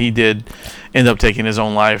behind it. But he did end up taking his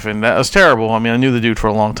own life, and that was terrible. I mean, I knew the dude for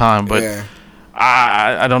a long time, but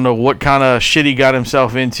I don't know what kind of shit he got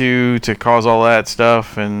himself into to cause all that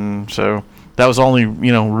stuff, and so. That was only,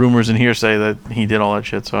 rumors and hearsay that he did all that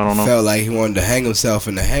shit, so I don't know. Felt like he wanted to hang himself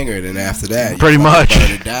in the hangar, then after that, pretty much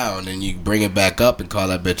burn it down, and you bring it back up and call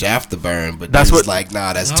that bitch Afterburn. But that's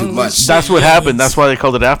that's too much. That's what happened. That's why they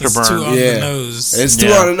called it Afterburn. It's too on the nose. It's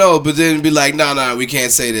too on the nose, but then it'd be like, no, we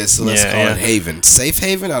can't say this, so let's call it Haven. Safe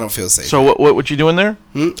Haven? I don't feel safe. So what you doing there?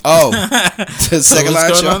 The Second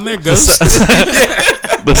Line show. On there, Ghost?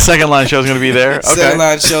 The Second Line show is going to be there. Okay. Second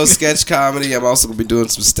Line show, sketch comedy. I'm also going to be doing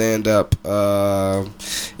some stand up.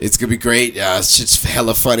 It's going to be great. It's just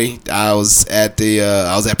hella funny. I was at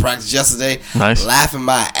practice yesterday. Nice. Laughing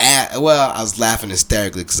my ass. Well, I was laughing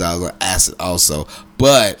hysterically because I was on acid also,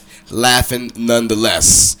 but laughing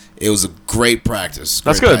nonetheless. It was a great practice.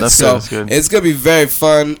 That's good. That's good. It's going to be very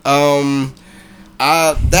fun.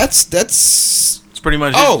 That's pretty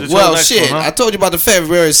much. Shit! One, huh? I told you about the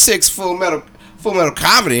February 6th Full Metal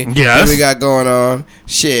Comedy. Yes. That we got going on.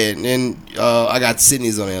 Shit, and I got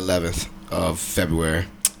Sydney's on the 11th of February.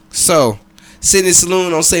 So, Sydney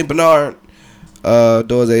Saloon on St. Bernard.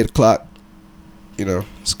 Doors 8:00.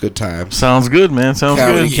 It's a good time. Sounds good, man. Sounds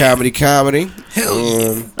good. Comedy. Hell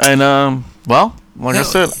yeah. And like I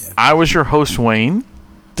said, I was your host, Wayne.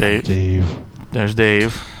 Dave. There's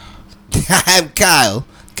Dave. I'm Kyle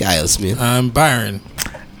Smith. I'm Byron.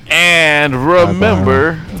 And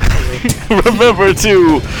remember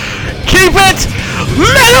to keep it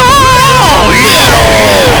mellow!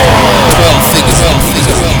 Yeah! 12 figures.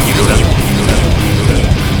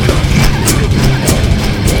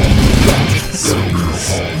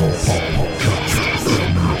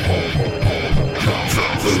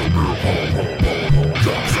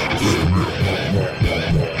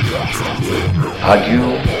 Yeah. Adieu,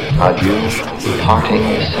 adieu, parting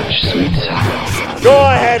is such sweet sorrow. Go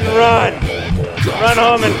ahead and run. Run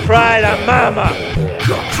home and cry to mama.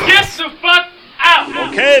 Get the fuck out.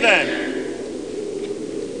 Okay then.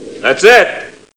 That's it.